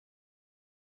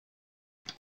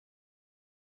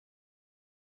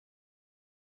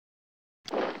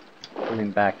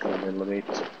 Pulling back a little bit.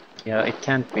 Yeah, it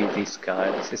can't be this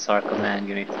guy. This is our command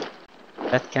unit.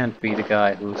 That can't be the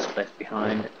guy who's left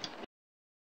behind.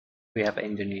 We have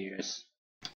engineers.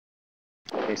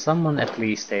 Okay, someone at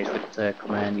least stays with the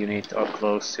command unit or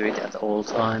close to it at all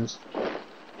times.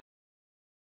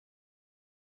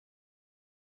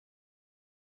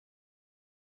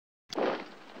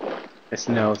 There's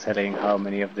no telling how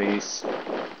many of these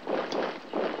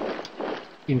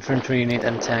infantry unit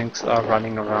and tanks are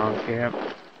running around here.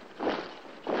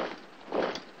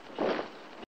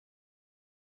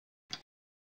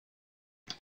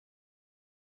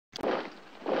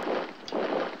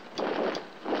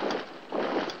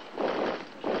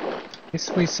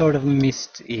 Guess we sort of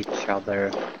missed each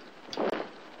other.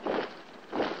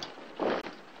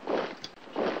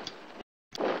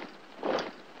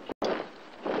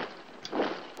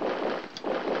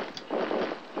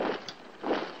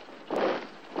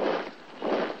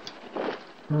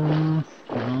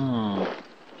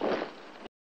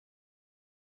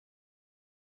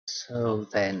 So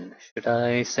then, should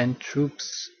I send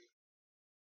troops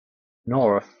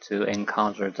north to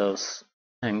encounter those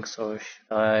tanks, or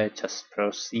should I just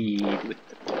proceed with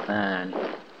the plan?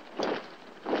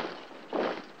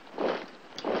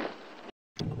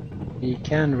 We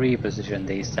can reposition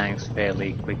these tanks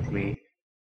fairly quickly.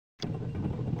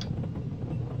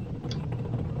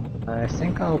 I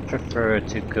think I'll prefer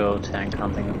to go tank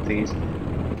hunting with these.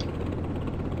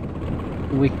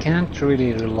 We can't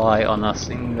really rely on a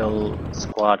single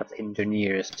squad of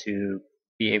engineers to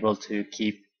be able to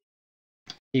keep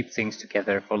things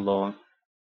together for long.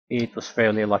 It was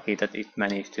fairly lucky that it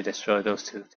managed to destroy those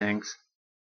two tanks.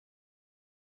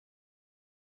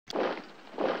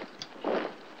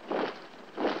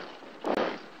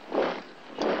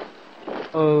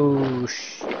 Oh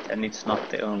shit, and it's not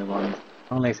the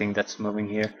only thing that's moving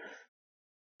here.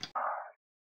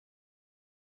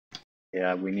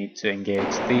 Yeah, we need to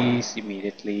engage these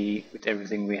immediately with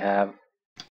everything we have.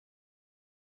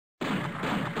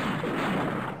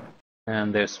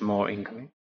 And there's more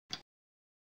incoming.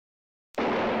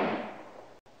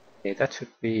 Okay, that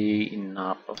should be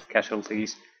enough of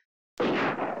casualties.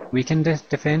 We can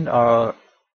defend our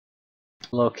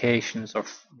locations or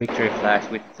victory flags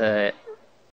with the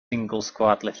single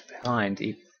squad left behind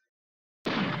if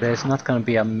there's not going to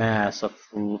be a mass of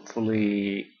full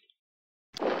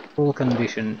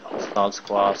condition hostile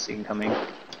squads incoming.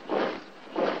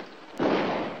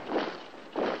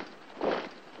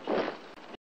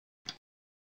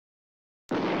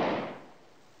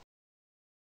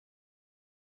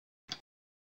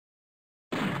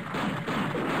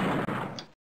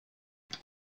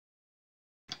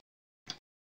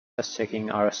 Just checking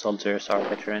our soldiers are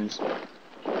veterans.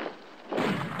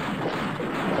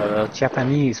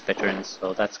 Japanese veterans,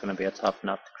 so that's gonna be a tough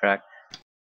nut to crack.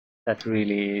 That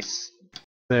really is.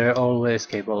 They're always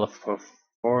capable of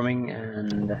performing,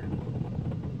 and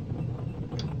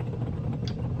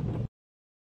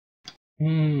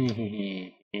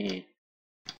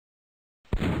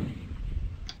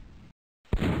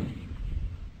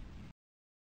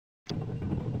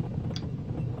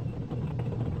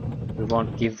we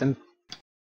won't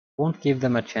give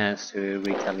them a chance to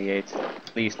retaliate,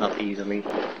 at least not easily.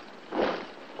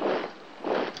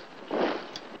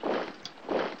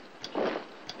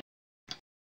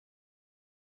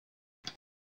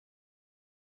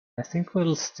 I think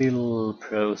we'll still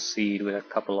proceed with a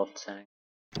couple of tanks.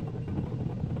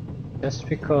 Just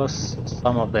because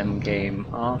some of them game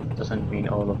off doesn't mean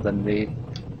all of them did.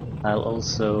 I'll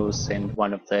also send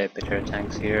one of the better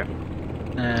tanks here,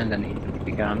 and an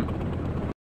infantry gun.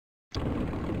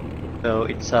 So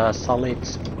it's a solid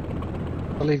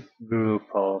group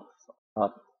of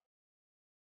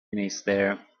minis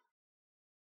there.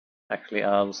 Actually,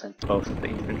 I'll send both of the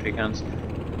infantry guns.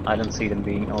 I don't see them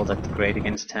being all that great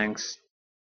against tanks,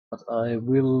 but I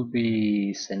will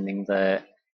be sending the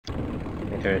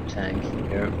better tank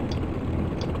here.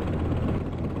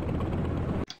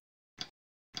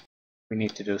 We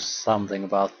need to do something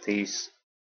about these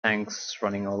tanks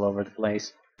running all over the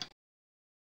place.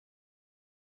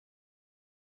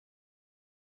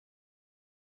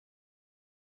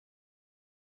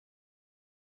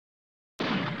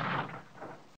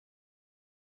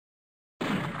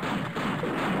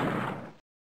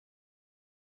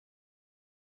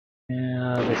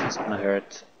 Yeah, this is gonna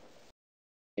hurt.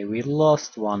 Okay, we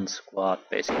lost one squad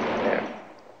basically there.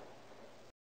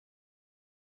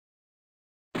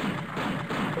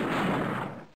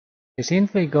 They seem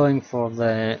to be going for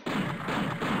the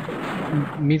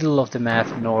middle of the map,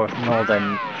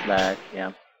 northern flag,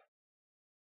 yeah.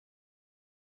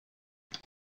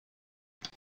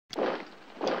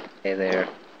 Okay, there.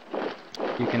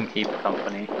 You can keep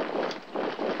company.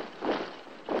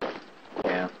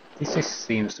 Yeah,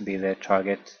 seems to be their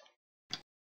target.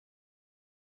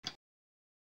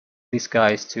 This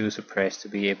guy is too suppressed to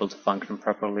be able to function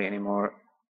properly anymore,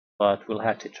 but we'll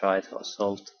have to try to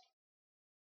assault.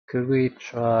 Could we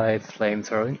try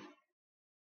flamethrowing?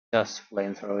 Just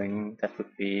flamethrowing, that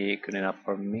would be good enough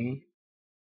for me.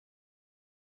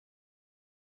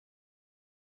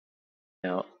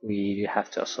 No, we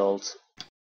have to assault.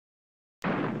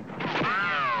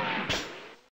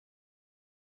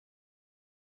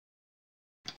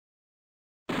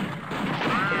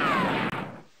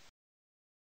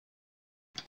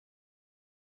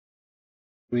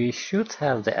 We should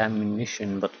have the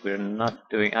ammunition, but we're not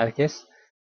doing, I guess,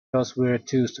 because we're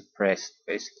too suppressed,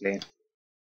 basically.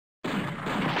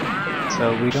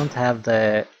 So we don't have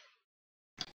the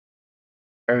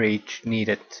courage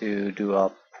needed to do a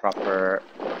proper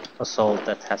assault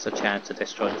that has a chance to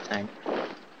destroy the tank.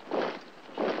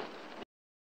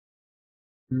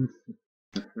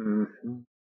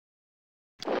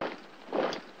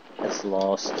 That's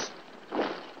lost.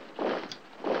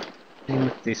 Same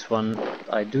with this one,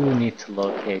 I do need to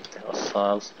locate the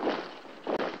hostiles.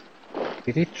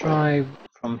 Did it try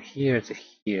from here to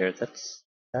here? That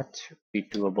should be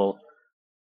doable.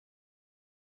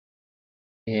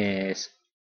 Yes.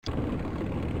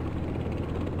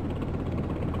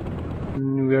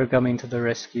 We're coming to the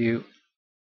rescue.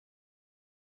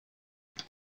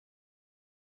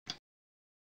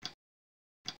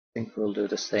 I think we'll do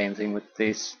the same thing with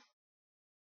this.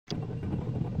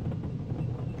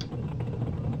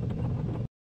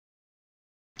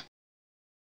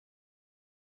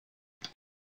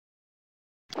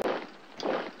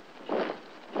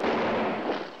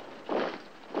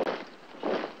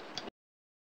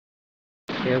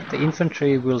 Yeah, the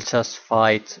infantry will just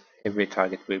fight every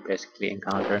target we basically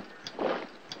encounter.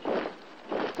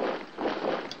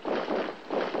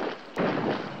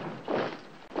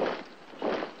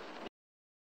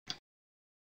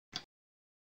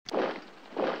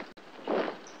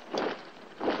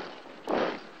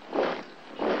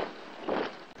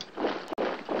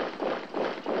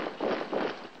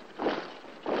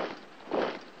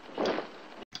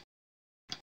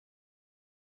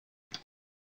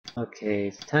 Okay,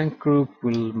 the tank group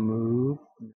will move.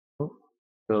 Oh,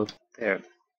 go there.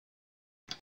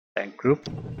 Tank group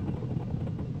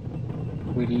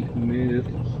will move.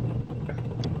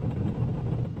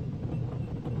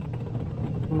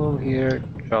 Move here,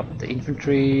 drop the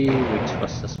infantry, which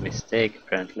was just a mistake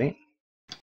apparently.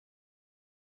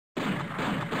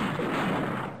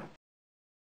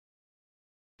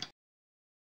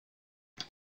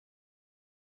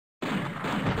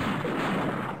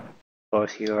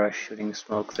 course, you are shooting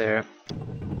smoke there.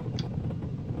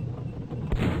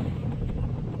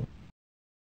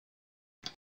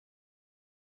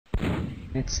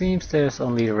 It seems there's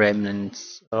only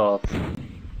remnants of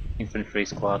infantry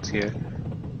squads here,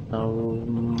 so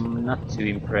not too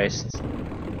impressed.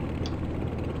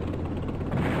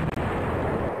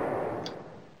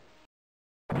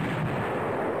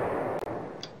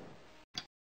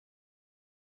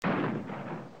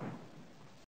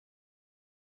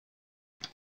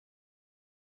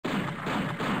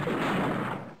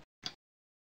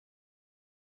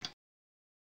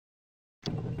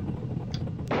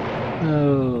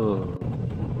 No.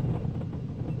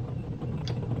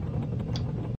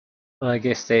 Well, I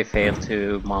guess they failed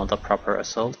to mount a proper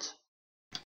assault.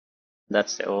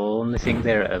 That's the only thing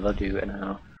they'll ever do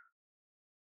now.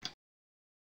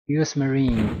 US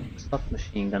Marine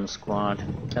submachine gun squad.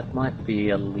 That might be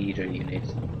a leader unit.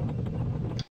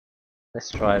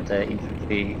 Let's try the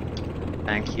infantry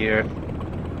tank here.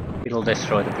 It'll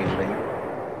destroy the building.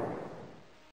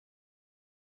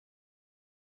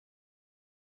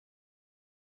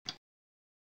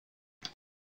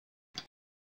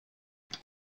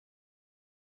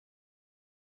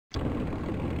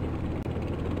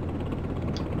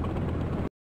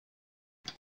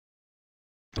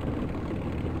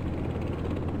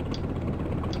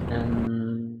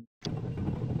 And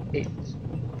it.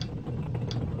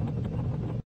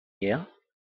 Yeah.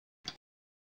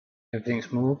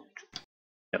 Everything's moved.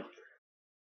 Yep.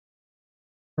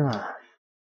 Ah.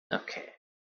 Okay.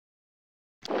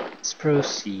 Let's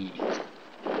proceed.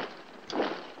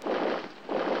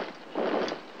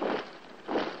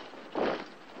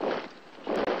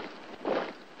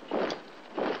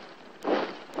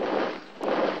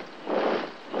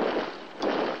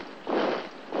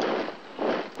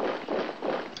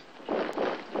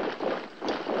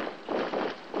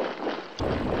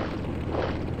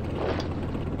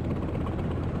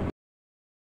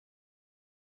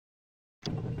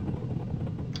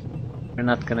 We're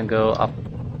not gonna go up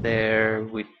there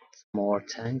with more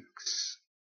tanks.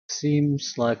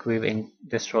 Seems like we've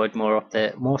destroyed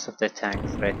most of the tank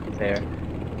threat there.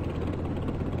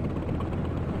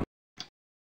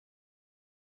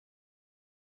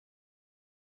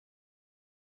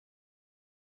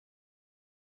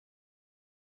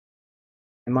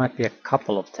 There might be a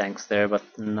couple of tanks there, but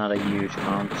not a huge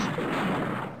amount.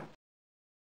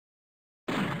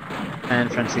 San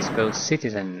Francisco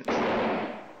citizens.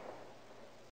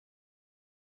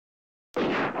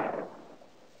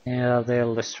 Yeah,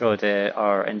 they'll destroy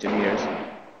our engineers.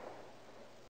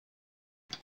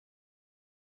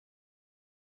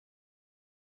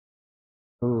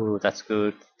 Ooh, that's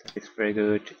good. That is very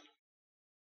good.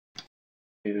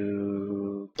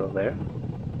 To go there.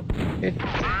 Good.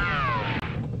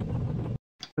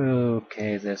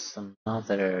 Okay, there's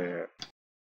another.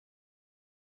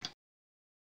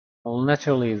 Well,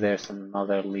 naturally there's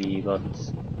another Lee, but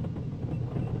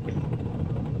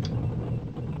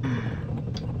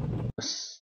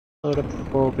was sort of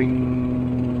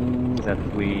hoping that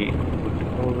we would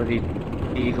already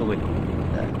deal with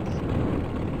that.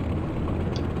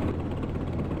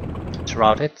 It's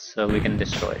routed, so we can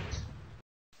destroy it.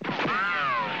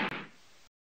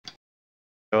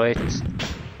 Destroy it.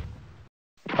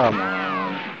 Come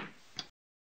on.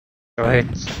 Destroy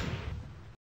it.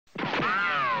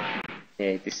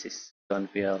 Okay, this is going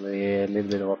to be a little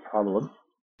bit of a problem.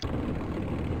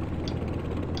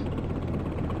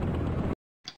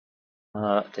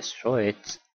 Destroy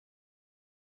it.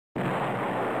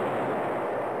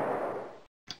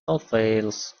 All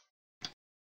fails.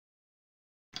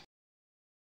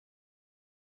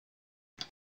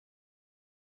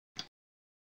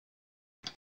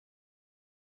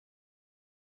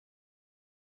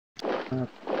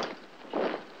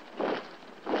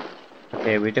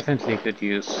 Okay, we definitely could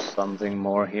use something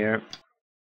more here.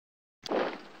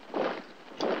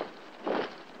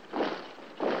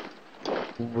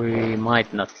 We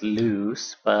might not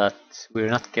lose, but we're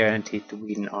not guaranteed to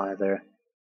win either.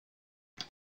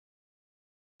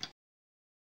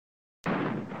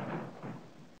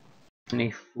 And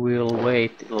if we'll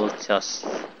wait, it'll just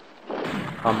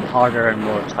become harder and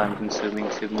more time consuming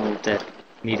to move the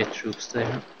needed troops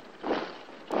there.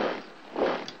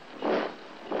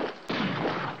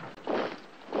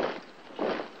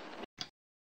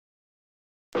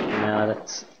 Yeah,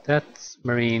 that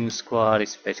Marine squad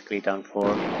is basically done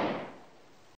for.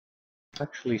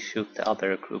 Actually shoot the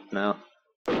other group now,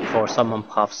 before someone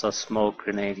puffs a smoke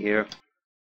grenade here.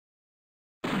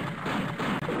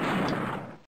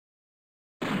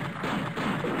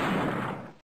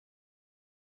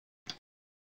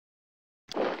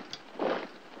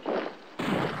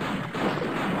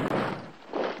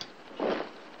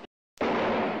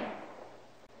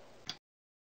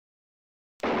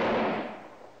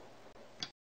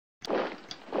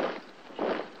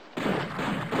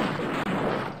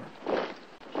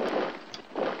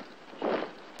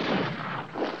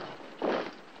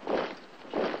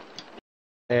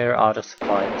 They're out of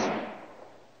fight.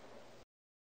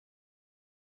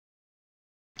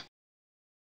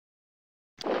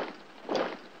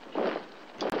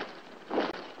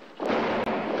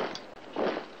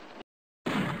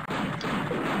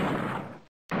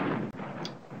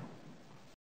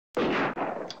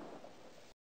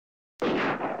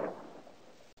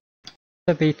 It's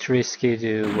a bit risky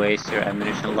to waste your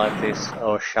ammunition like this,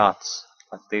 or shots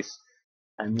like this.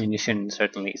 Ammunition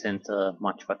certainly isn't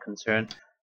much of a concern,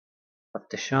 but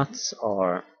the shots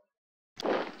are.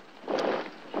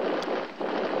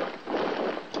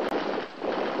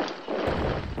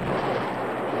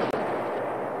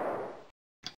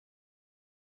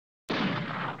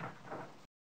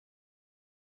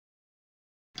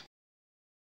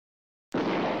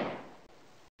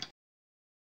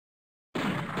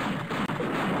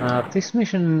 This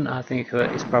mission, I think,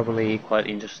 is probably quite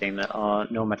interesting,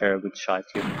 no matter which side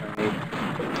you play.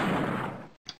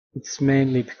 It's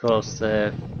mainly because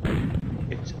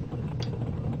it's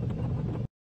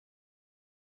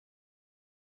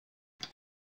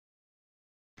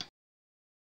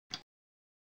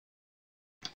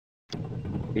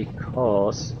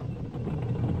because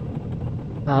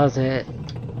the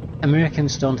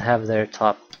Americans don't have their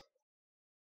top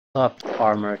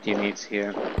armored units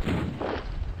here.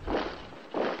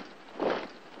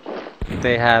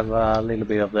 They have a little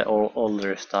bit of the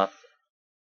older stuff.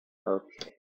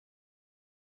 Okay.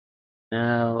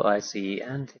 Now I see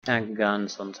anti-tank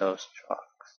guns on those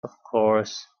trucks. Of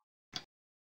course.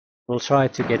 We'll try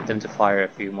to get them to fire a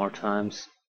few more times.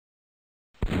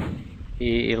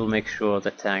 It'll make sure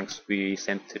the tanks we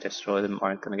sent to destroy them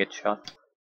aren't gonna get shot.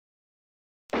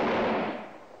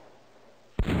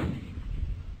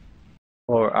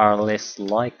 Or are less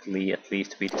likely at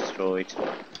least to be destroyed.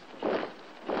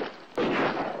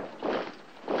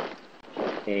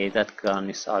 Okay, that gun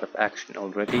is out of action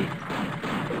already.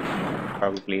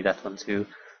 Probably that one too.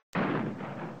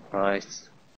 Right,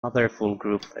 another full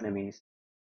group of enemies.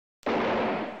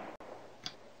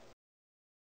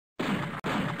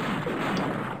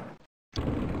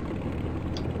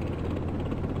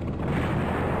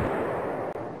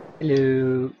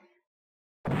 Hello.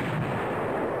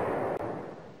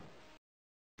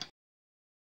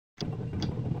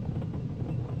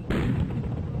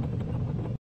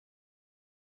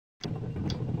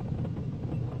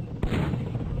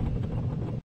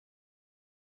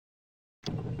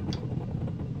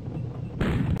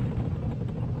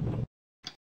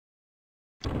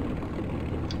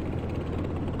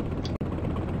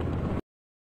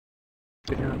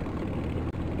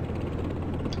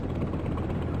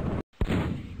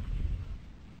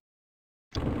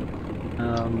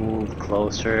 Move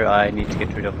closer, I need to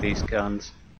get rid of these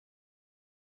guns.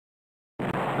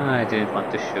 I didn't want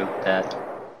to shoot that.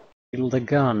 Kill the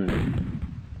gun.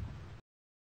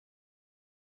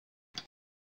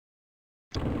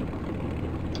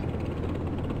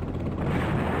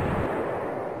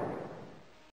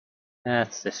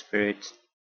 That's the spirit.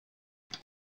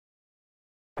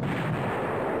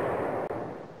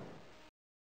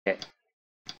 Okay.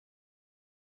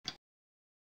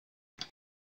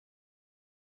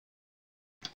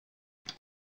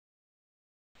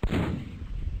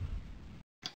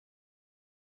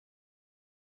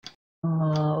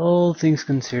 All things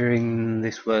considering,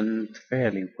 this went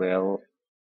fairly well.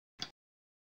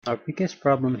 Our biggest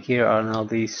problem here are now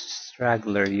these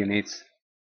straggler units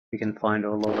we can find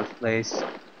all over the place.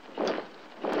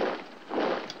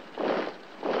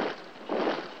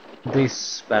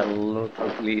 This battle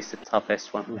probably is the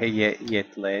toughest one we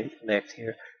yet left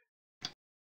here.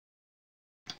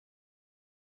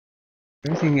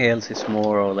 Everything else is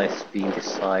more or less being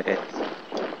decided.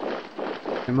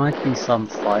 There might be some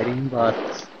fighting,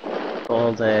 but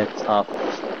all the tough,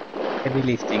 heavy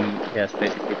lifting has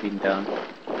basically been done.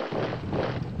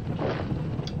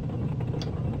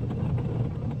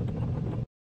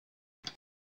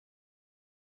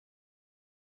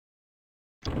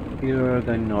 You're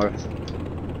going north.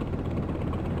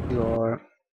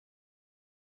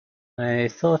 I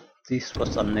thought this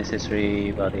was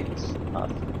unnecessary, but it's not.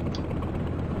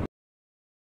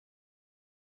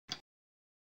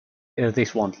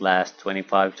 This won't last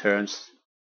 25 turns.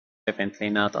 Definitely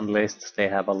not, unless they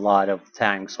have a lot of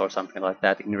tanks or something like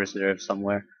that in reserve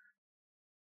somewhere.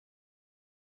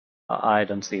 I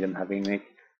don't see them having it.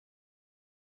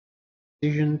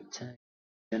 Precision, tank,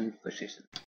 and position.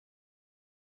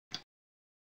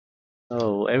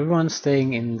 So everyone's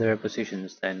staying in their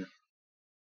positions then.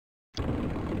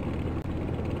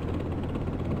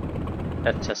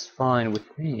 That's just fine with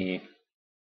me.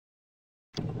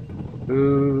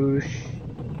 Push.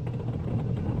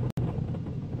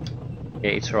 Yeah,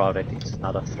 it's routed, it's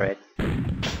not a threat.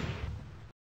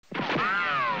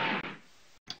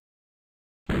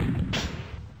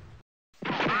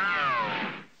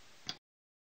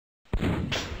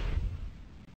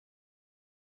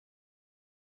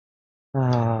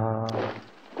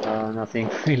 Nothing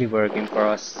really working for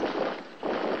us.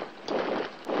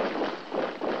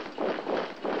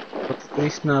 But at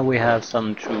least now we have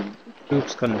some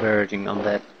troops converging on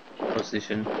that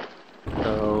position.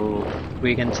 So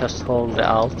we can just hold the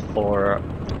alt for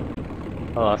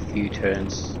a few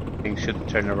turns. Things should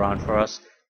turn around for us.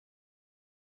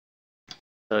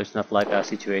 So it's not like our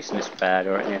situation is bad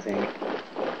or anything.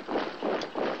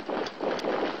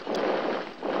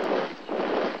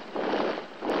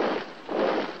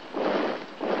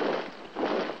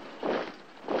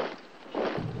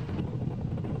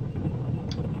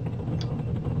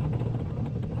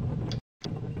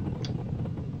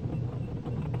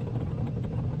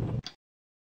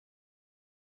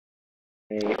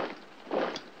 Okay.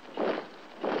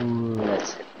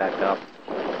 Let's head back up.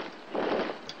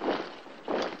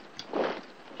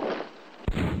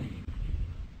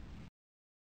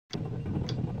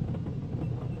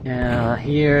 Yeah,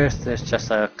 here there's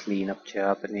just a cleanup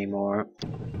job anymore.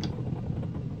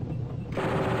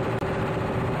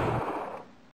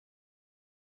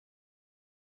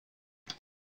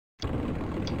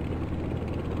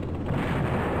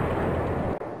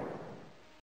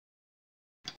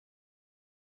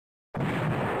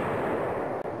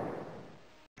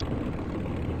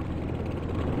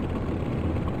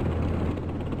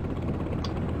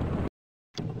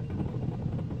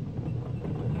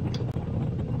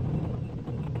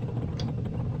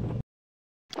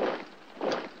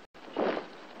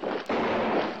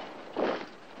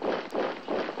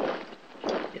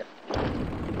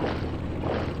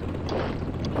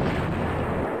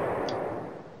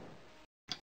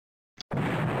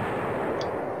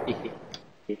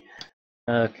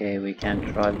 Okay, we can't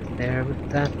drive there with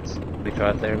that. We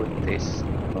drive there with this.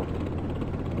 Oh.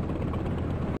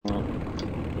 Oh.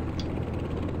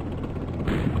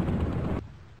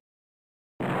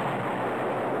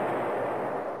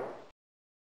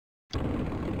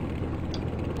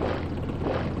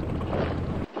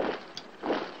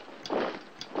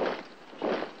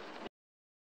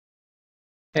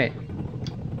 Okay,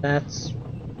 that's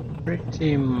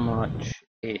pretty much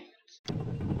it.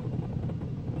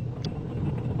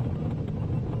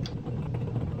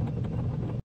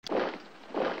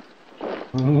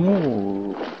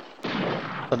 Ooh.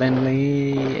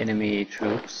 Suddenly, enemy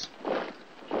troops.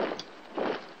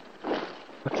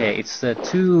 Okay, it's the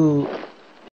two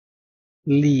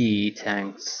Lee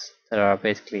tanks that are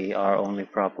basically our only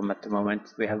problem at the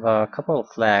moment. We have a couple of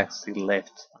flags still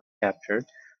left captured.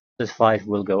 This fight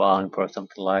will go on for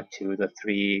something like 2 to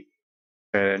 3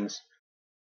 turns.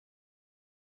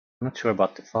 I'm not sure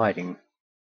about the fighting.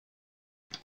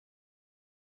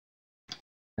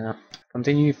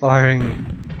 Continue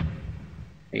firing.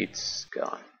 It's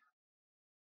gone.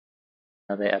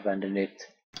 Now they abandoned it.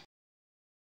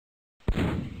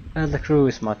 The crew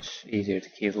is much easier to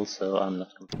kill, so I'm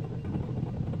not complaining.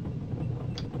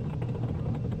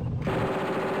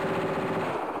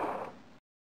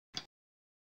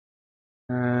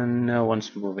 And no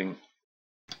one's moving.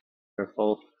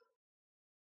 Careful.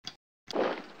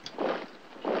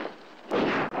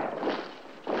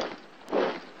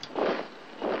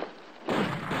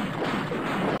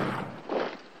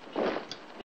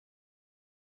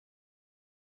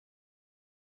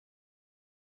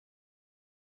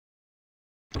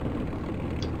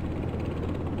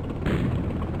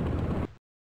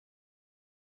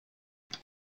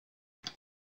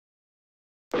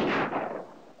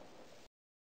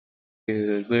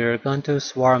 Good. We're going to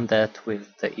swarm that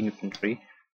with the infantry.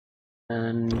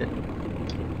 And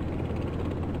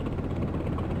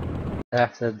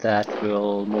after that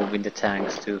we'll move in the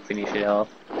tanks to finish it off.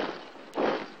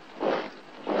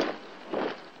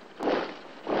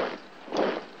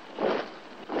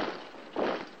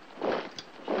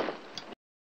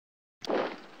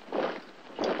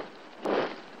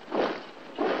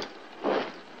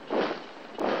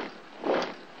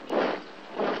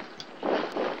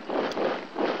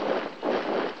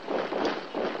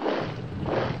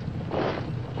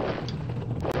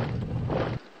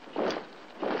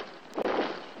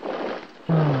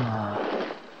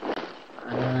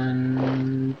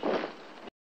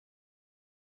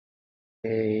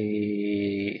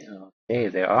 Okay,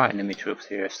 there are enemy troops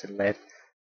here still left.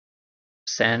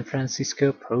 San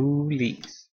Francisco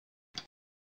police.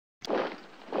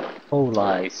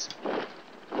 Police.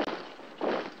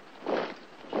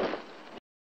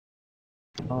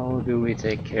 How do we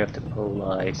take care of the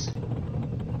police?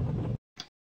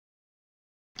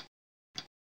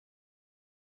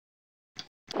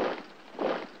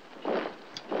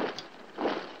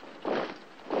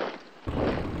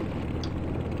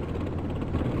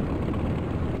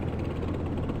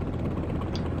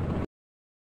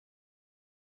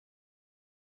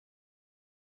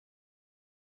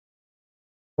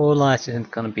 4 lights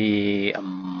isn't gonna be a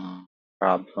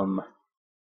problem.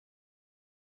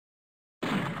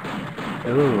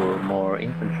 Ooh, more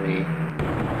infantry.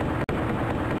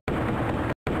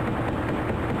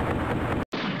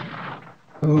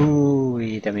 Ooh,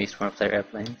 we damaged one of their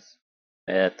airplanes.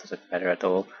 That doesn't matter at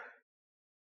all.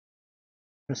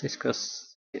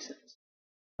 Francisco's citizens.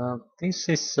 This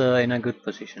is in a good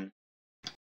position.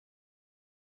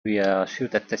 We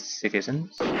shoot at the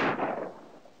citizens.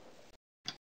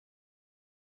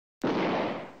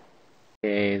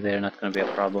 Okay, they're not gonna be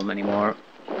a problem anymore.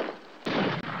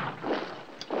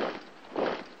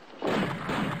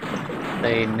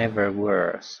 They never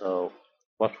were, so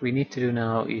what we need to do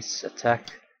now is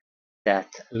attack that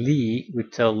Lee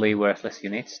with totally worthless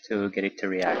units to get it to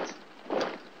react.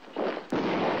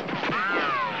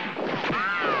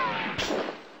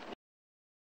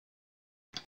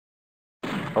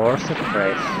 Or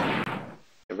suppress.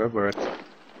 Never worked.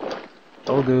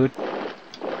 All good.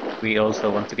 We also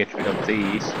want to get rid of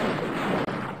these.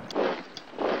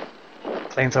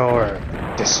 Flamethrower!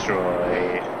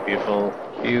 Destroyed! Beautiful,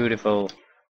 beautiful.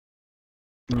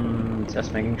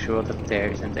 Just making sure that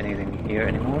there isn't anything here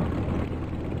anymore.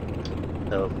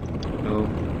 So, move.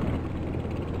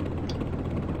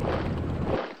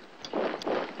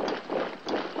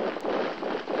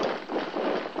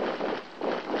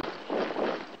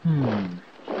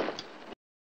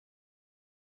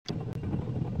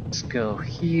 Let's go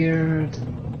here,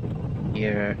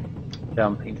 here,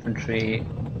 dump infantry.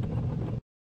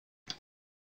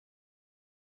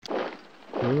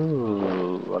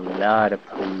 Ooh, a lot of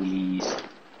police.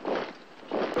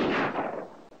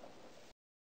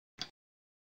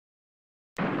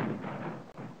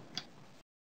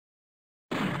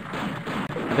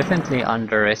 I definitely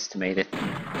underestimated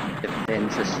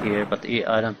defenses here, but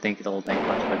I don't think it'll make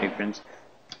much of a difference.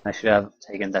 I should have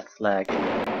taken that flag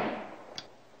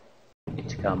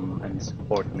to come and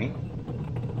support me.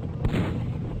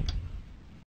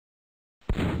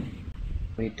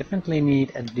 We definitely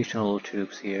need additional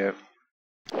troops here.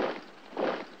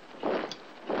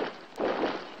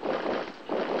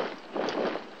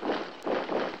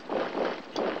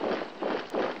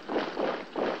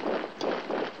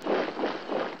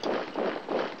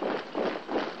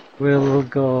 We'll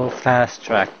go fast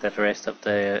track the rest of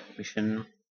the mission.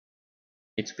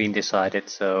 It's been decided,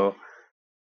 so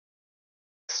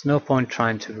there's no point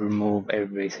trying to remove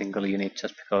every single unit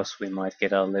just because we might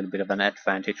get a little bit of an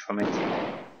advantage from it.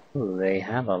 Ooh, they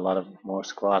have a lot of more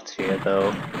squads here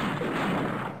though.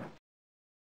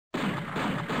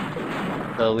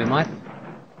 So we might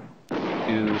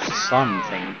do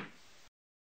something.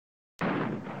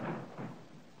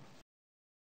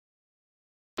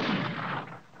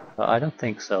 I don't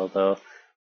think so though.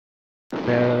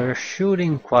 They're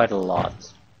shooting quite a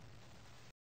lot.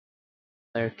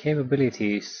 Their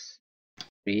capabilities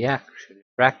react,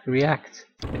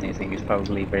 if anything, is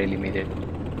probably very limited.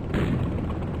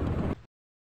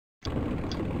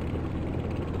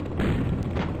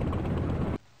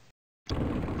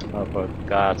 Oh, for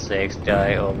God's sakes,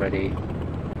 die already.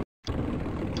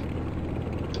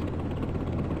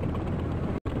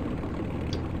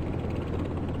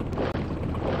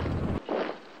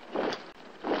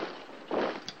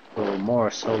 Oh, more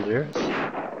soldiers.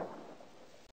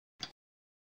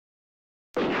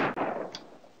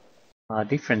 A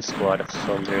different squad of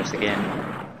soldiers again.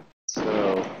 So,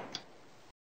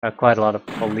 there are quite a lot of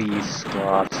police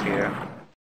squads here.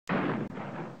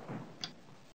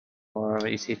 Or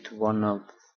is it one of...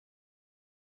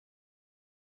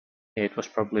 It was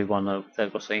probably one of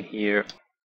that was in here.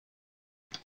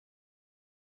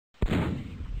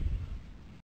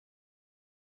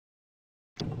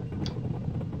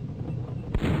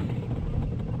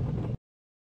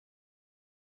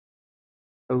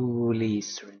 Holy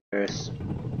surrenders.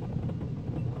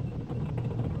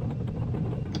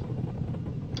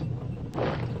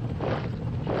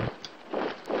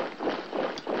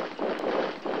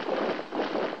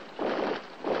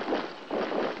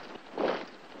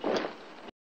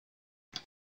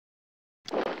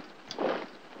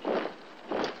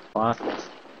 What?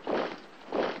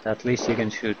 At least you can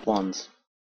shoot once.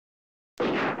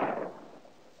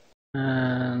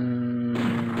 And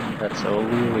that's all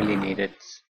we really needed.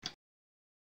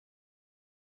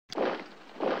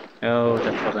 No,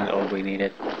 that wasn't all we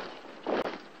needed.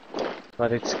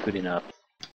 But it's good enough.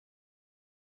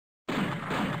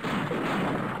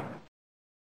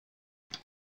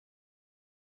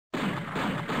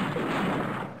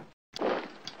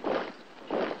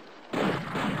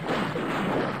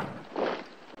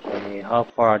 Okay, how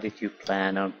far did you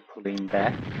plan on pulling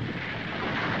back?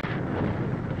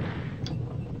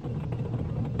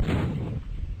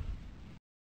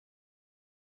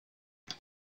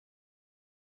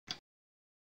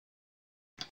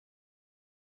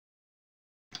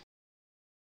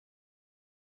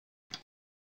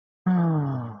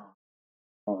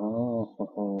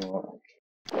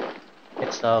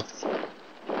 south.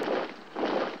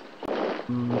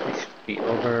 This should be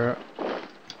over.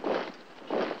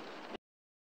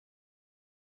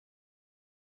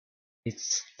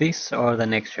 It's this or the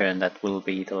next turn that will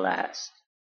be the last.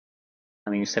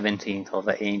 I mean 17th or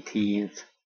the 18th.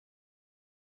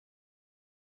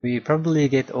 We probably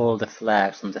get all the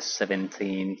flags on the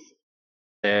 17th.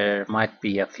 There might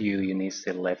be a few units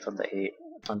still left on the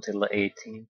until the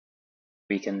 18th.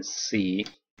 We can see.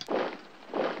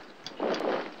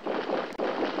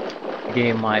 The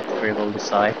game might very well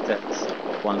decide that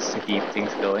it wants to keep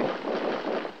things going.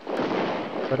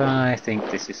 But I think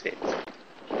this is it.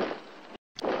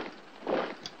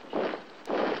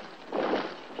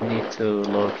 We need to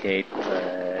locate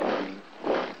the enemy.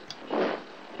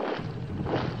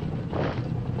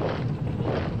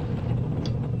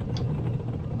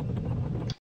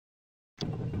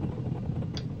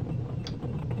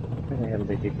 Where the hell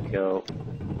did it go?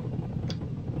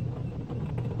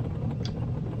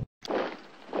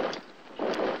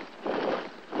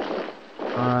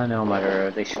 No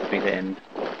matter, this should be the end.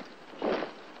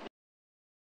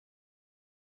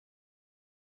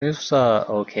 This was a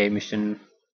okay mission.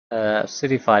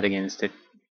 City fight against the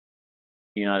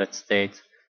United States.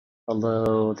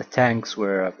 Although the tanks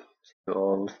were a bit too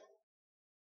old.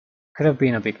 Could have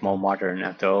been a bit more modern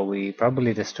after all. We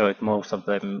probably destroyed most of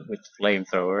them with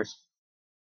flamethrowers.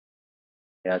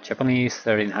 Yeah, Japanese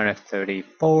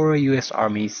 1334, US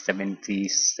Army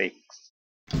 76.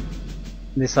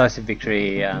 Decisive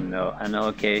victory and an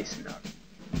okay scenario.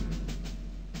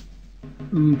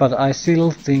 But I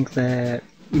still think the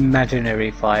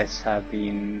imaginary fights have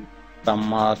been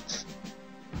somewhat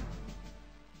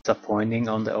disappointing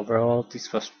on the overall.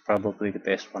 This was probably the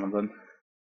best one of them.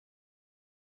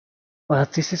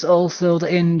 But this is also the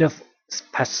end of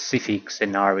Pacific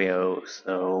scenario,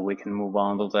 so we can move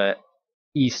on to the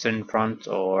Eastern Front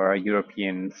or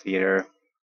European theater.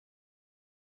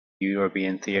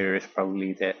 European theater is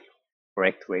probably the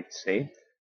correct way to say,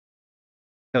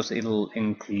 because it'll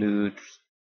include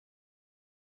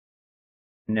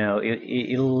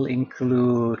it'll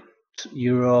include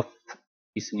Europe,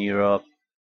 Eastern Europe,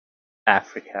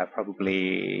 Africa,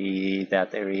 probably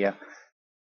that area.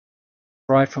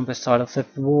 Right from the start of the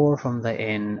war, from the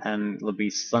end, and it'll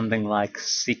be something like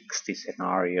 60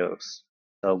 scenarios.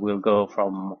 So we'll go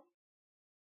from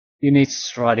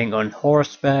units riding on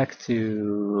horseback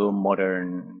to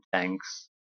modern tanks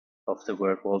of the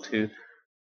World War II.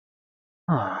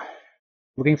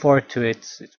 Looking forward to it.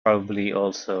 It's probably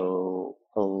also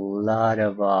a lot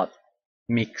of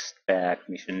mixed bag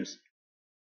missions.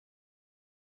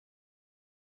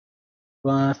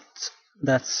 But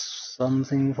that's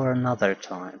something for another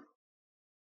time.